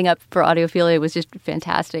 standing up for audiophilia was just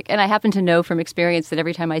fantastic. And I happen to know from experience that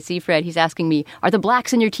every time I see Fred, he's asking me, are the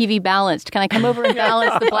blacks in your TV balanced? Can I come over and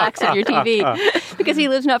balance the blacks in your TV? Because he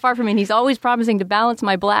lives not far from me, and he's always promising to balance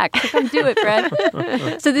my blacks. So come do it,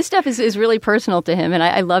 Fred. So this stuff is really personal to him, and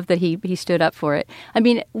I love that he stood up for it. I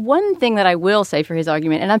mean, one thing that I will say for his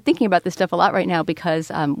argument, and I'm thinking about this stuff a lot right now because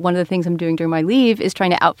one of the things I'm doing during my leave is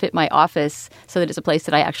trying to outfit my office so that it's a place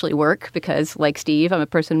that I actually work, because like Steve, I'm a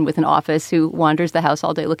person with an office who wanders the house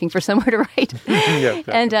all day looking for somewhere to write. Yeah,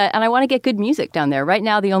 and I want to get good music down there. Right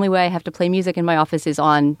now, the only way I have to play music in my office is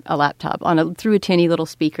on a laptop, through a tinny little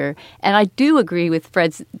speaker. And I do agree with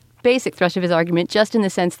Fred's basic thrust of his argument, just in the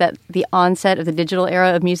sense that the onset of the digital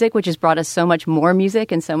era of music, which has brought us so much more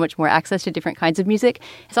music and so much more access to different kinds of music,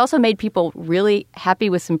 has also made people really happy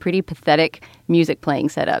with some pretty pathetic music playing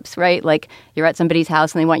setups, right? Like, you're at somebody's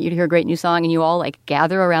house and they want you to hear a great new song and you all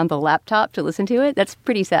gather around the laptop to listen to it. That's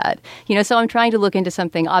pretty sad. So I'm trying to look into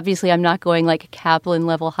something. Obviously, I'm not going like Kaplan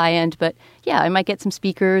level high end, but yeah, I might get some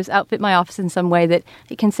speakers, outfit my office in some way that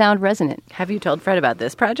it can sound resonant. Have you told Fred about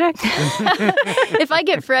this project? If I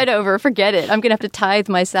get Fred over, forget it. I'm going to have to tithe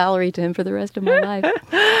my salary to him for the rest of my life.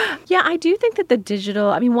 Yeah, I do think that the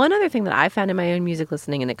digital, one other thing that I found in my own music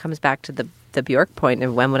listening, and it comes back to the Bjork point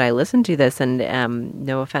of when would I listen to this, and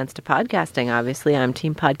no offense to podcasting, obviously I'm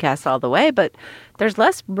team podcasts all the way, but there's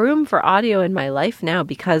less room for audio in my life now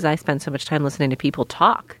because I spend so much time listening to people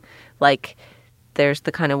talk. Like, there's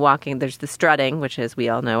the kind of walking, there's the strutting, which, as we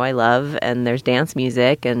all know, I love, and there's dance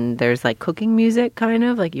music, and there's like cooking music, kind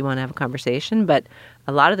of like you want to have a conversation. But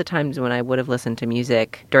a lot of the times when I would have listened to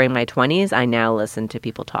music during my 20s, I now listen to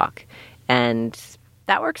people talk. And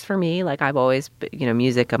that works for me. Like, I've always,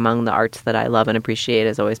 music among the arts that I love and appreciate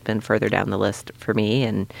has always been further down the list for me.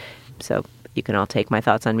 And so you can all take my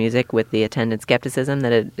thoughts on music with the attendant skepticism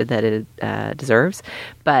that it deserves.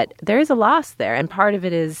 But there is a loss there. And part of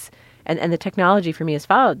it is, and the technology for me has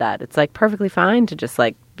followed that. It's like perfectly fine to just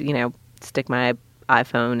stick my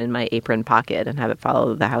iPhone in my apron pocket and have it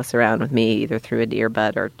follow the house around with me, either through an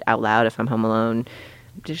earbud or out loud if I'm home alone.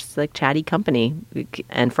 Just like chatty company.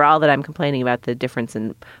 And for all that I'm complaining about the difference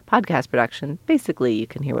in podcast production, basically you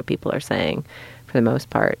can hear what people are saying for the most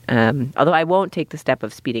part. Although I won't take the step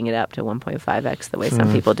of speeding it up to 1.5x the way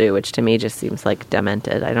some people do, which to me just seems like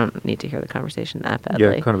demented. I don't need to hear the conversation that badly.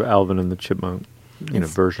 Yeah, kind of Alvin and the Chipmunk.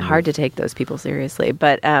 Version. Hard to take those people seriously.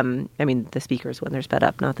 But, the speakers when they're sped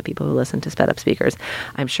up, not the people who listen to sped up speakers.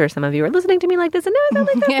 I'm sure some of you are listening to me like this and no,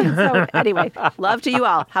 it's not like this. So anyway, love to you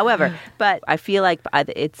all. However, but I feel like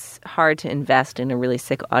it's hard to invest in a really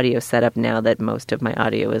sick audio setup now that most of my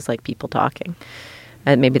audio is like people talking.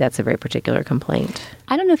 And maybe that's a very particular complaint.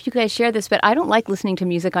 I don't know if you guys share this, but I don't like listening to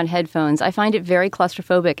music on headphones. I find it very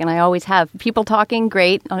claustrophobic, and I always have. People talking,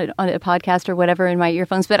 great, on a podcast or whatever in my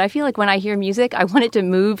earphones, but I feel like when I hear music, I want it to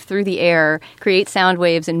move through the air, create sound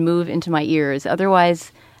waves, and move into my ears.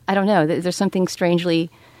 Otherwise, I don't know. There's something strangely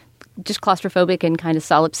just claustrophobic and kind of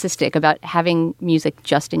solipsistic about having music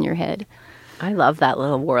just in your head. I love that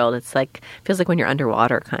little world. It's like, feels like when you're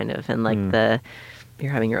underwater, kind of, and like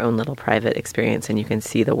you're having your own little private experience and you can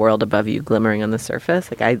see the world above you glimmering on the surface.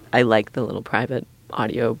 Like I like the little private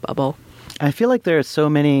audio bubble. I feel like there are so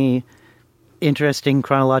many interesting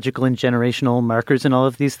chronological and generational markers in all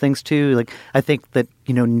of these things too. Like I think that,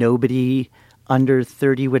 nobody under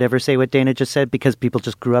 30 would ever say what Dana just said because people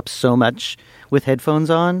just grew up so much with headphones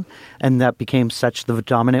on, and that became such the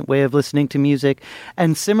dominant way of listening to music.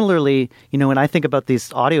 And similarly, when I think about this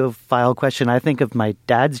audiophile question, I think of my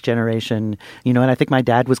dad's generation, and I think my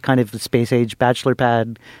dad was kind of the space-age bachelor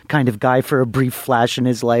pad kind of guy for a brief flash in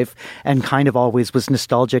his life and kind of always was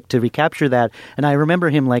nostalgic to recapture that. And I remember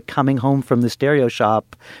him like coming home from the stereo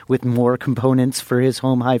shop with more components for his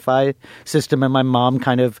home hi-fi system, and my mom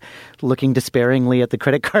kind of looking despairingly at the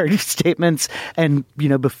credit card statements. And,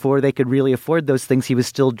 before they could really afford those things, he was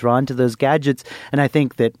still drawn to those gadgets. And I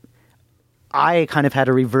think that I kind of had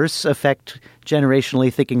a reverse effect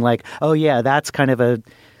generationally, thinking like, oh yeah, that's kind of a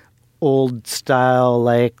old style,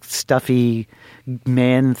 like stuffy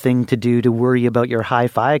man thing to do, to worry about your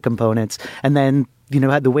hi-fi components. And then,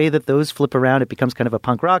 the way that those flip around, it becomes kind of a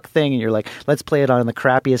punk rock thing, and you're like, let's play it on the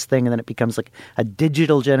crappiest thing, and then it becomes like a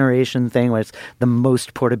digital generation thing where it's the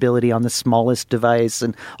most portability on the smallest device,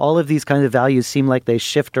 and all of these kinds of values seem like they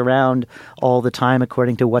shift around all the time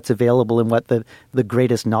according to what's available and what the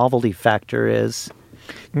greatest novelty factor is.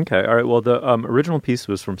 Okay, all right. Well, the original piece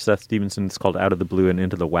was from Seth Stevenson. It's called Out of the Blue and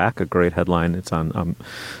Into the Whack, a great headline. It's on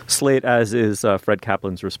Slate, as is Fred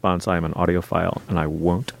Kaplan's response, I am an audiophile, and I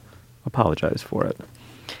won't apologize for it.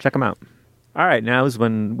 Check them out. All right, now is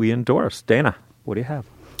when we endorse. Dana, what do you have?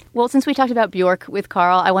 Well, since we talked about Bjork with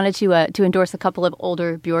Carl, I wanted to endorse a couple of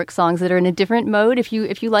older Bjork songs that are in a different mode. If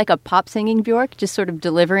you like a pop singing Bjork, just sort of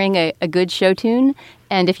delivering a good show tune,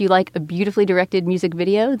 and if you like a beautifully directed music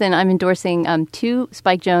video, then I'm endorsing two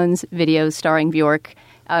Spike Jonze videos starring Bjork,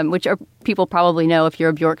 which are people probably know if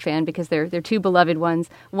you're a Bjork fan because they're two beloved ones.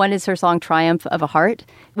 One is her song Triumph of a Heart,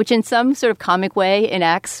 which in some sort of comic way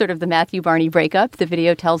enacts sort of the Matthew Barney breakup. The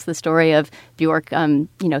video tells the story of Bjork,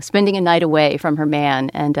 spending a night away from her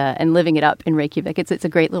man and living it up in Reykjavik. It's a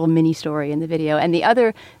great little mini story in the video. And the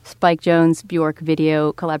other Spike Jonze Bjork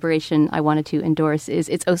video collaboration I wanted to endorse is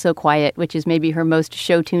It's Oh So Quiet, which is maybe her most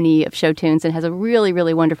show-tuney of show tunes and has a really,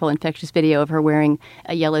 really wonderful, infectious video of her wearing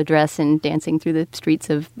a yellow dress and dancing through the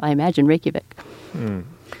streets of, I imagine, Reykjavik.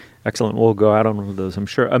 Excellent. We'll go out on one of those, I'm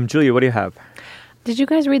sure. Julia, what do you have? Did you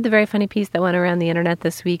guys read the very funny piece that went around the internet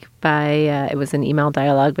this week by, it was an email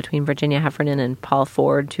dialogue between Virginia Heffernan and Paul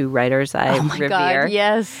Ford, two writers I revere. God,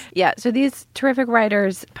 yes. Yeah, so these terrific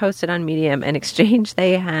writers posted on Medium an exchange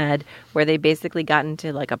they had where they basically got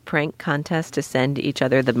into like a prank contest to send each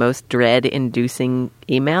other the most dread-inducing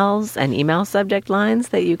emails and email subject lines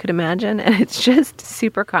that you could imagine, and it's just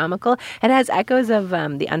super comical. It has echoes of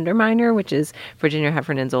The Underminer, which is Virginia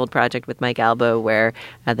Heffernan's old project with Mike Albo, where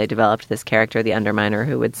they developed this character, the Underminer,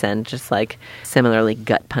 who would send just like similarly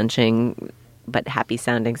gut-punching but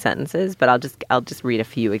happy-sounding sentences. But I'll just read a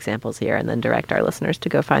few examples here and then direct our listeners to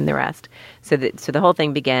go find the rest. So the whole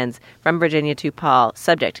thing begins, from Virginia to Paul.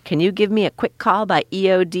 Subject, can you give me a quick call by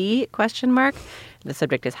EOD? ? The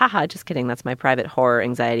subject is, haha, just kidding. That's my private horror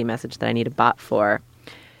anxiety message that I need a bot for.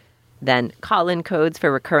 Then call-in codes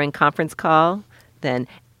for recurring conference call. Then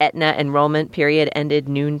Aetna enrollment period ended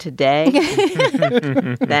noon today.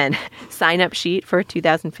 Then sign-up sheet for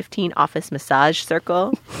 2015 office massage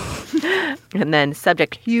circle. And then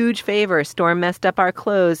subject, huge favor, storm messed up our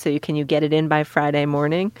clothes, so can you get it in by Friday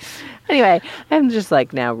morning? Anyway, I'm just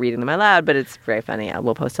like now reading them out loud, but it's very funny.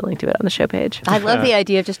 We'll post a link to it on the show page. I love the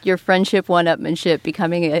idea of just your friendship one-upmanship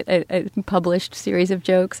becoming a published series of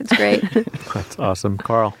jokes. It's great. That's awesome.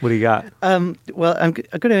 Carl, what do you got? Well, I'm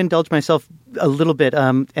going to indulge myself a little bit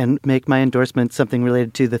and make my endorsement something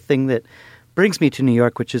related to the thing that brings me to New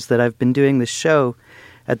York, which is that I've been doing this show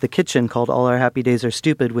at the Kitchen called All Our Happy Days Are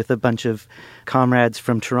Stupid with a bunch of comrades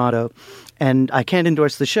from Toronto. And I can't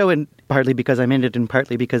endorse the show, and partly because I'm in it and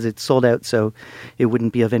partly because it's sold out, so it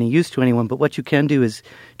wouldn't be of any use to anyone. But what you can do is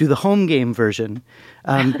do the home game version,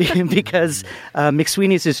 because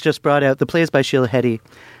McSweeney's has just brought out, the play is by Sheila Heti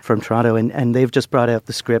from Toronto, and they've just brought out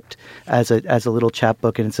the script as a little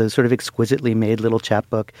chapbook, and it's a sort of exquisitely made little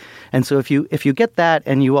chapbook. And so if you get that,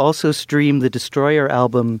 and you also stream the Destroyer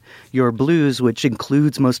album, Your Blues, which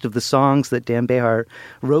includes most of the songs that Dan Behar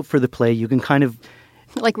wrote for the play, you can kind of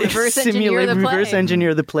like reverse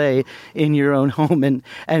engineer the play in your own home.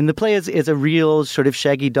 And the play is a real sort of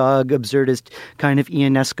shaggy dog, absurdist kind of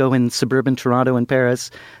Ionesco in suburban Toronto and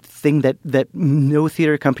Paris thing that no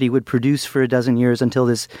theater company would produce for a dozen years until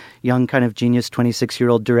this young kind of genius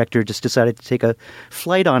 26-year-old director just decided to take a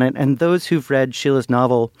flight on it. And those who've read Sheila's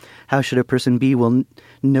novel, How Should a Person Be, will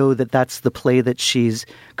know that that's the play that she's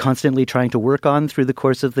constantly trying to work on through the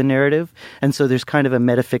course of the narrative. And so there's kind of a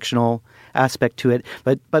metafictional aspect to it.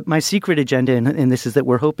 But my secret agenda in this is that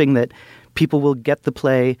we're hoping that people will get the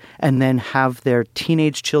play and then have their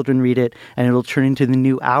teenage children read it, and it'll turn into the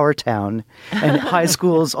new Our Town. And high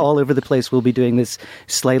schools all over the place will be doing this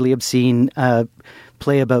slightly obscene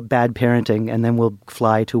play about bad parenting, and then we'll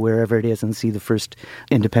fly to wherever it is and see the first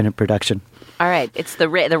independent production. All right, it's the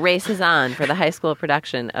race is on for the high school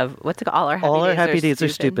production of what's it called? All Our Happy Days Are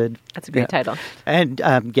Stupid. That's a great title. And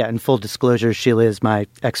in full disclosure, Sheila is my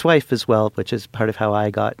ex-wife as well, which is part of how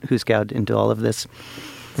I got Who's Goud into all of this.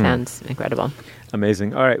 Sounds incredible.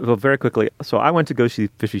 Amazing. All right. Well, very quickly. So I went to go see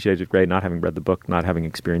 50 Shades of Grey, not having read the book, not having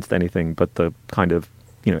experienced anything but the kind of,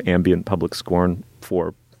 ambient public scorn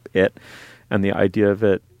for it. And the idea of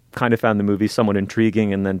it, kind of found the movie somewhat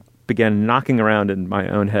intriguing, and then began knocking around in my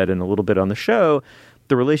own head and a little bit on the show,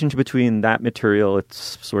 the relationship between that material,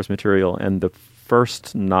 its source material, and the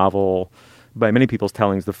first novel, by many people's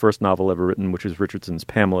tellings, the first novel ever written, which is Richardson's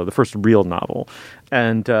Pamela, the first real novel.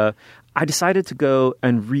 And I decided to go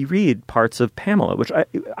and reread parts of Pamela, which I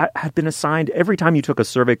had been assigned. Every time you took a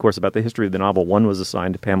survey course about the history of the novel, one was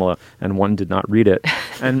assigned to Pamela and one did not read it.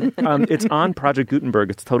 And it's on Project Gutenberg.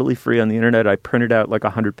 It's totally free on the internet. I printed out like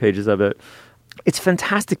 100 pages of it. It's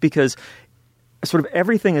fantastic because sort of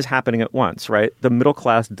everything is happening at once, right? The middle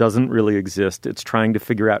class doesn't really exist. It's trying to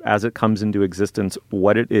figure out as it comes into existence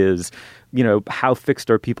what it is, how fixed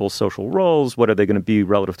are people's social roles? What are they going to be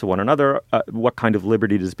relative to one another? What kind of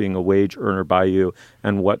liberty does being a wage earner buy you?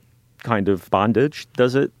 And what kind of bondage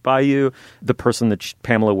does it buy you? The person that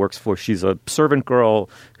Pamela works for, she's a servant girl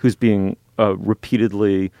who's being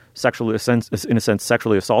repeatedly sexually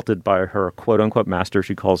assaulted by her quote-unquote master.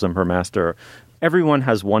 She calls him her master. Everyone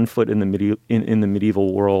has one foot in the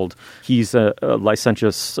medieval world. He's a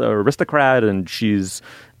licentious aristocrat, and she's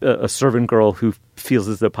a servant girl who feels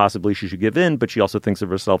as though possibly she should give in, but she also thinks of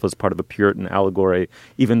herself as part of a Puritan allegory,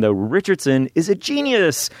 even though Richardson is a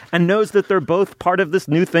genius and knows that they're both part of this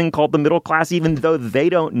new thing called the middle class, even though they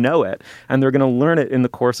don't know it. And they're going to learn it in the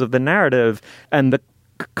course of the narrative. And the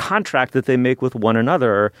contract that they make with one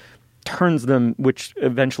another turns them, which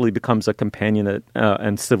eventually becomes a companionate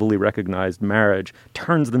and civilly recognized marriage,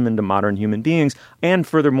 turns them into modern human beings. And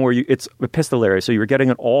furthermore, it's epistolary. So you're getting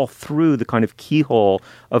it all through the kind of keyhole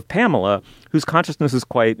of Pamela, whose consciousness is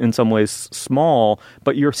quite, in some ways, small,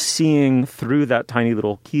 but you're seeing through that tiny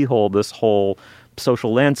little keyhole this whole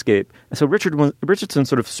social landscape. So Richardson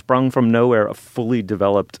sort of sprung from nowhere, a fully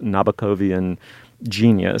developed Nabokovian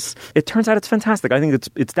genius. It turns out it's fantastic. I think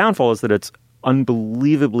its downfall is that it's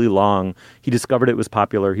unbelievably long. He discovered it was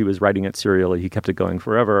popular. He was writing it serially. He kept it going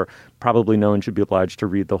forever. Probably no one should be obliged to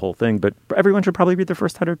read the whole thing, but everyone should probably read the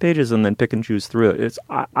first 100 pages and then pick and choose through it.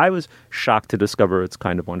 I was shocked to discover it's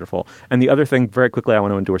kind of wonderful. And the other thing, very quickly, I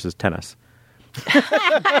want to endorse is tennis.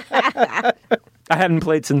 I hadn't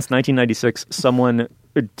played since 1996. Someone,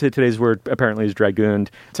 to today's word, apparently is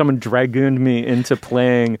dragooned. Someone dragooned me into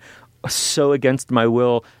playing so against my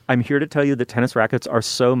will. I'm here to tell you that tennis rackets are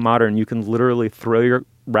so modern. You can literally throw your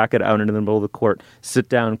racket out into the middle of the court, sit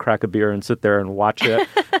down, crack a beer, and sit there and watch it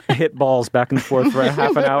hit balls back and forth for a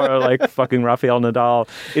half an hour like fucking Rafael Nadal.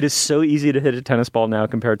 It is so easy to hit a tennis ball now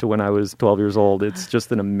compared to when I was 12 years old. It's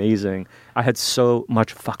just an amazing... I had so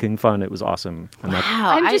much fucking fun. It was awesome.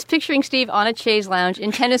 I'm just picturing Steve on a chaise lounge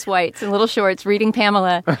in tennis whites and little shorts reading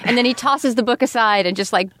Pamela, and then he tosses the book aside and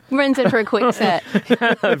just runs in for a quick set.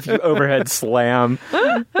 Overhead slam.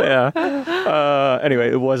 Yeah. Anyway,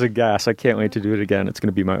 it was a gas. I can't wait to do it again. It's going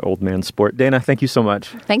to be my old man sport. Dana, thank you so much.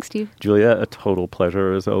 Thanks, Steve. Julia, a total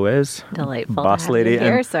pleasure as always. Delightful. Boss to have lady. you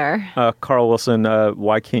here, and, sir. Carl Wilson,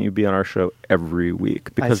 why can't you be on our show every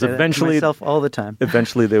week? Because I say eventually, that to myself all the time.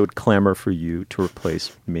 Eventually, they would clamor for you to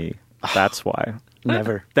replace me. That's why.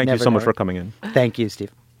 Never. Thank you Never, so much never. for coming in. Thank you,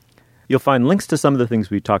 Steve. You'll find links to some of the things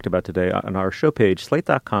we talked about today on our show page,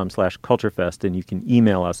 slate.com/culturefest, and you can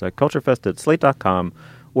email us at culturefest@slate.com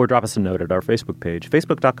or drop us a note at our Facebook page,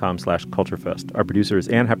 facebook.com/culturefest. Our producer is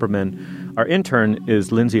Ann Hepperman. Our intern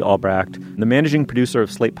is Lindsay Albrecht. The managing producer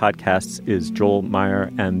of Slate Podcasts is Joel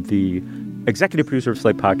Meyer, and the executive producer of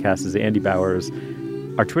Slate Podcasts is Andy Bowers.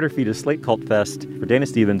 Our Twitter feed is Slate Cult Fest. For Dana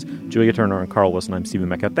Stevens, Julia Turner, and Carl Wilson, I'm Stephen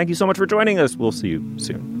Metcalf. Thank you so much for joining us. We'll see you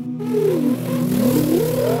soon.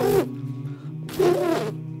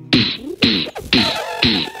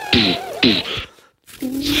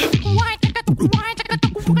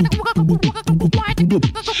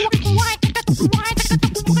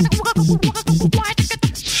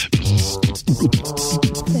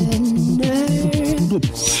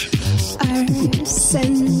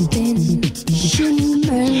 Sending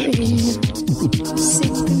shimmering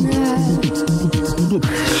signal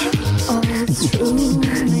all through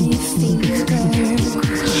my fingers.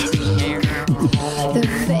 The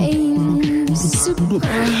veins support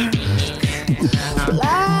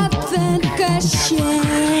blood that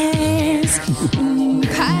gushes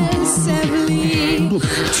impulsively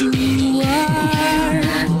towards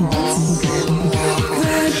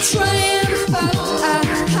the triumph of a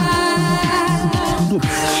heart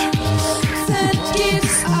that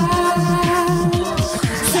gives up,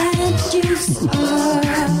 that gives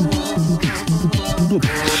up.